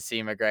interested to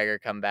see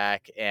McGregor come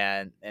back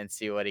and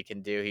see what he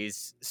can do.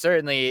 He's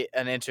certainly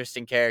an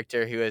interesting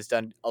character who has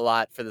done a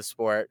lot for the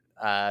sport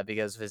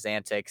because of his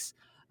antics.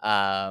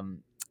 Um,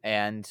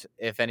 and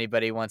if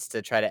anybody wants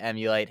to try to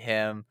emulate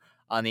him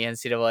on the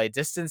NCAA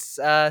distance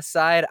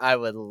side, I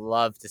would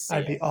love to see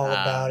I'd be it. all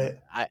about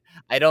it.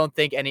 I don't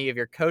think any of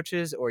your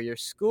coaches or your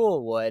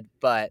school would,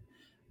 but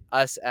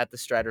us at the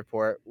Stride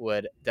Report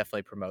would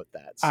definitely promote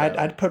that. So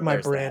I'd put my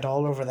there's brand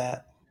all over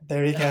that.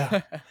 There you go.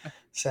 that.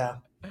 So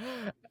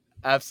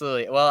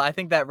Absolutely. Well, I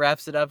think that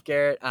wraps it up,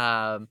 Garrett.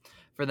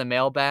 For the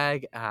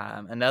mailbag,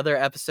 another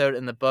episode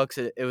in the books.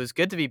 It was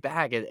good to be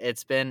back.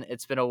 It's been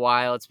a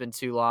while. It's been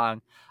too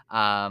long.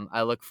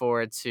 I look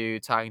forward to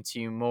talking to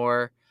you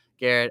more,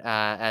 Garrett,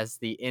 as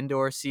the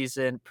indoor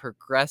season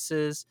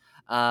progresses.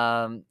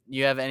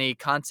 You have any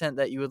content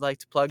that you would like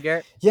to plug,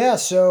 Garrett? yeah,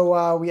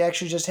 so we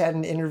actually just had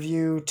an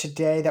interview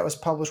today that was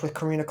published with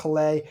Karina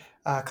Calais.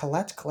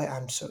 Colette Calais,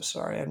 I'm so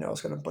sorry. I know I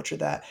was going to butcher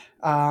that.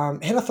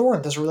 Hannah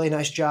Thorne does a really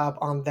nice job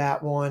on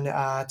that one.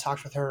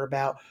 Talked with her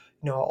about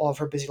all of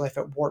her busy life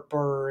at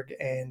Wartburg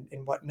and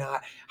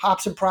whatnot.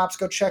 Hops and props,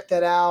 go check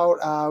that out.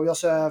 We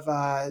also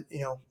have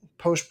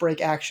post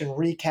break action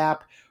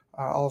recap.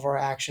 All of our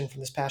action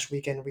from this past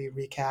weekend we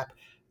recap,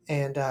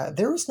 and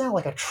there is now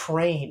like a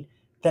train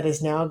that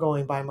is now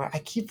going by I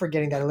keep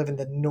forgetting that I live in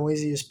the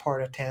noisiest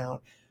part of town.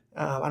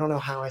 I don't know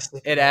how I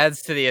sleep at It night.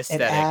 adds to the It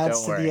aesthetic. adds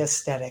Don't to the worry.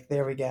 aesthetic.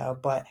 There we go.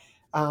 But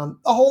a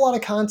whole lot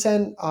of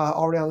content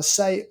already on the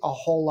site, a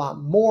whole lot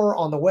more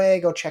on the way.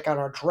 Go check out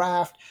our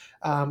draft.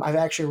 I've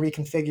actually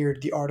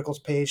reconfigured the articles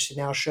page to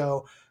now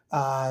show,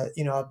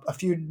 a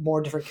few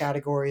more different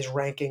categories,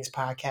 rankings,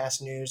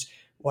 podcast news,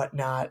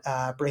 whatnot.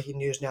 Breaking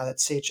news now that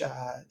Sage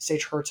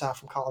Herzog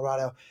from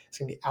Colorado is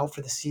going to be out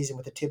for the season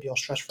with a tibial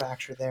stress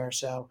fracture there.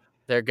 So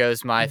There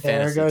goes my there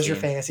fantasy goes your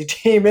team. fantasy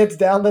team. It's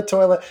down the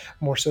toilet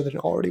more so than it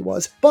already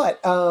was. But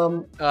yeah, there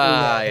we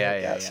go.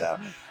 Yeah. So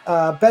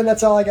Ben,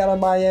 that's all I got on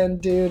my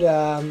end, dude.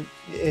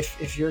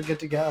 If you're good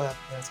to go,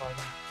 that's all I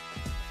got.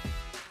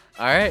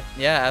 All right.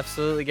 Yeah,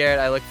 absolutely, Garrett.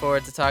 I look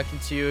forward to talking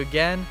to you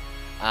again.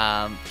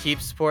 Keep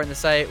supporting the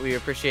site. We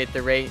appreciate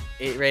the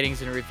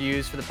ratings and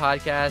reviews for the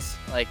podcast.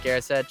 Like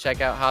Garrett said,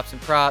 check out Hops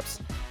and Props.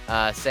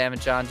 Sam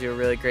and John do a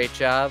really great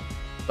job.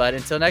 But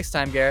until next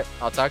time, Garrett,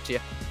 I'll talk to you.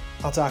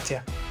 I'll talk to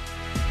you.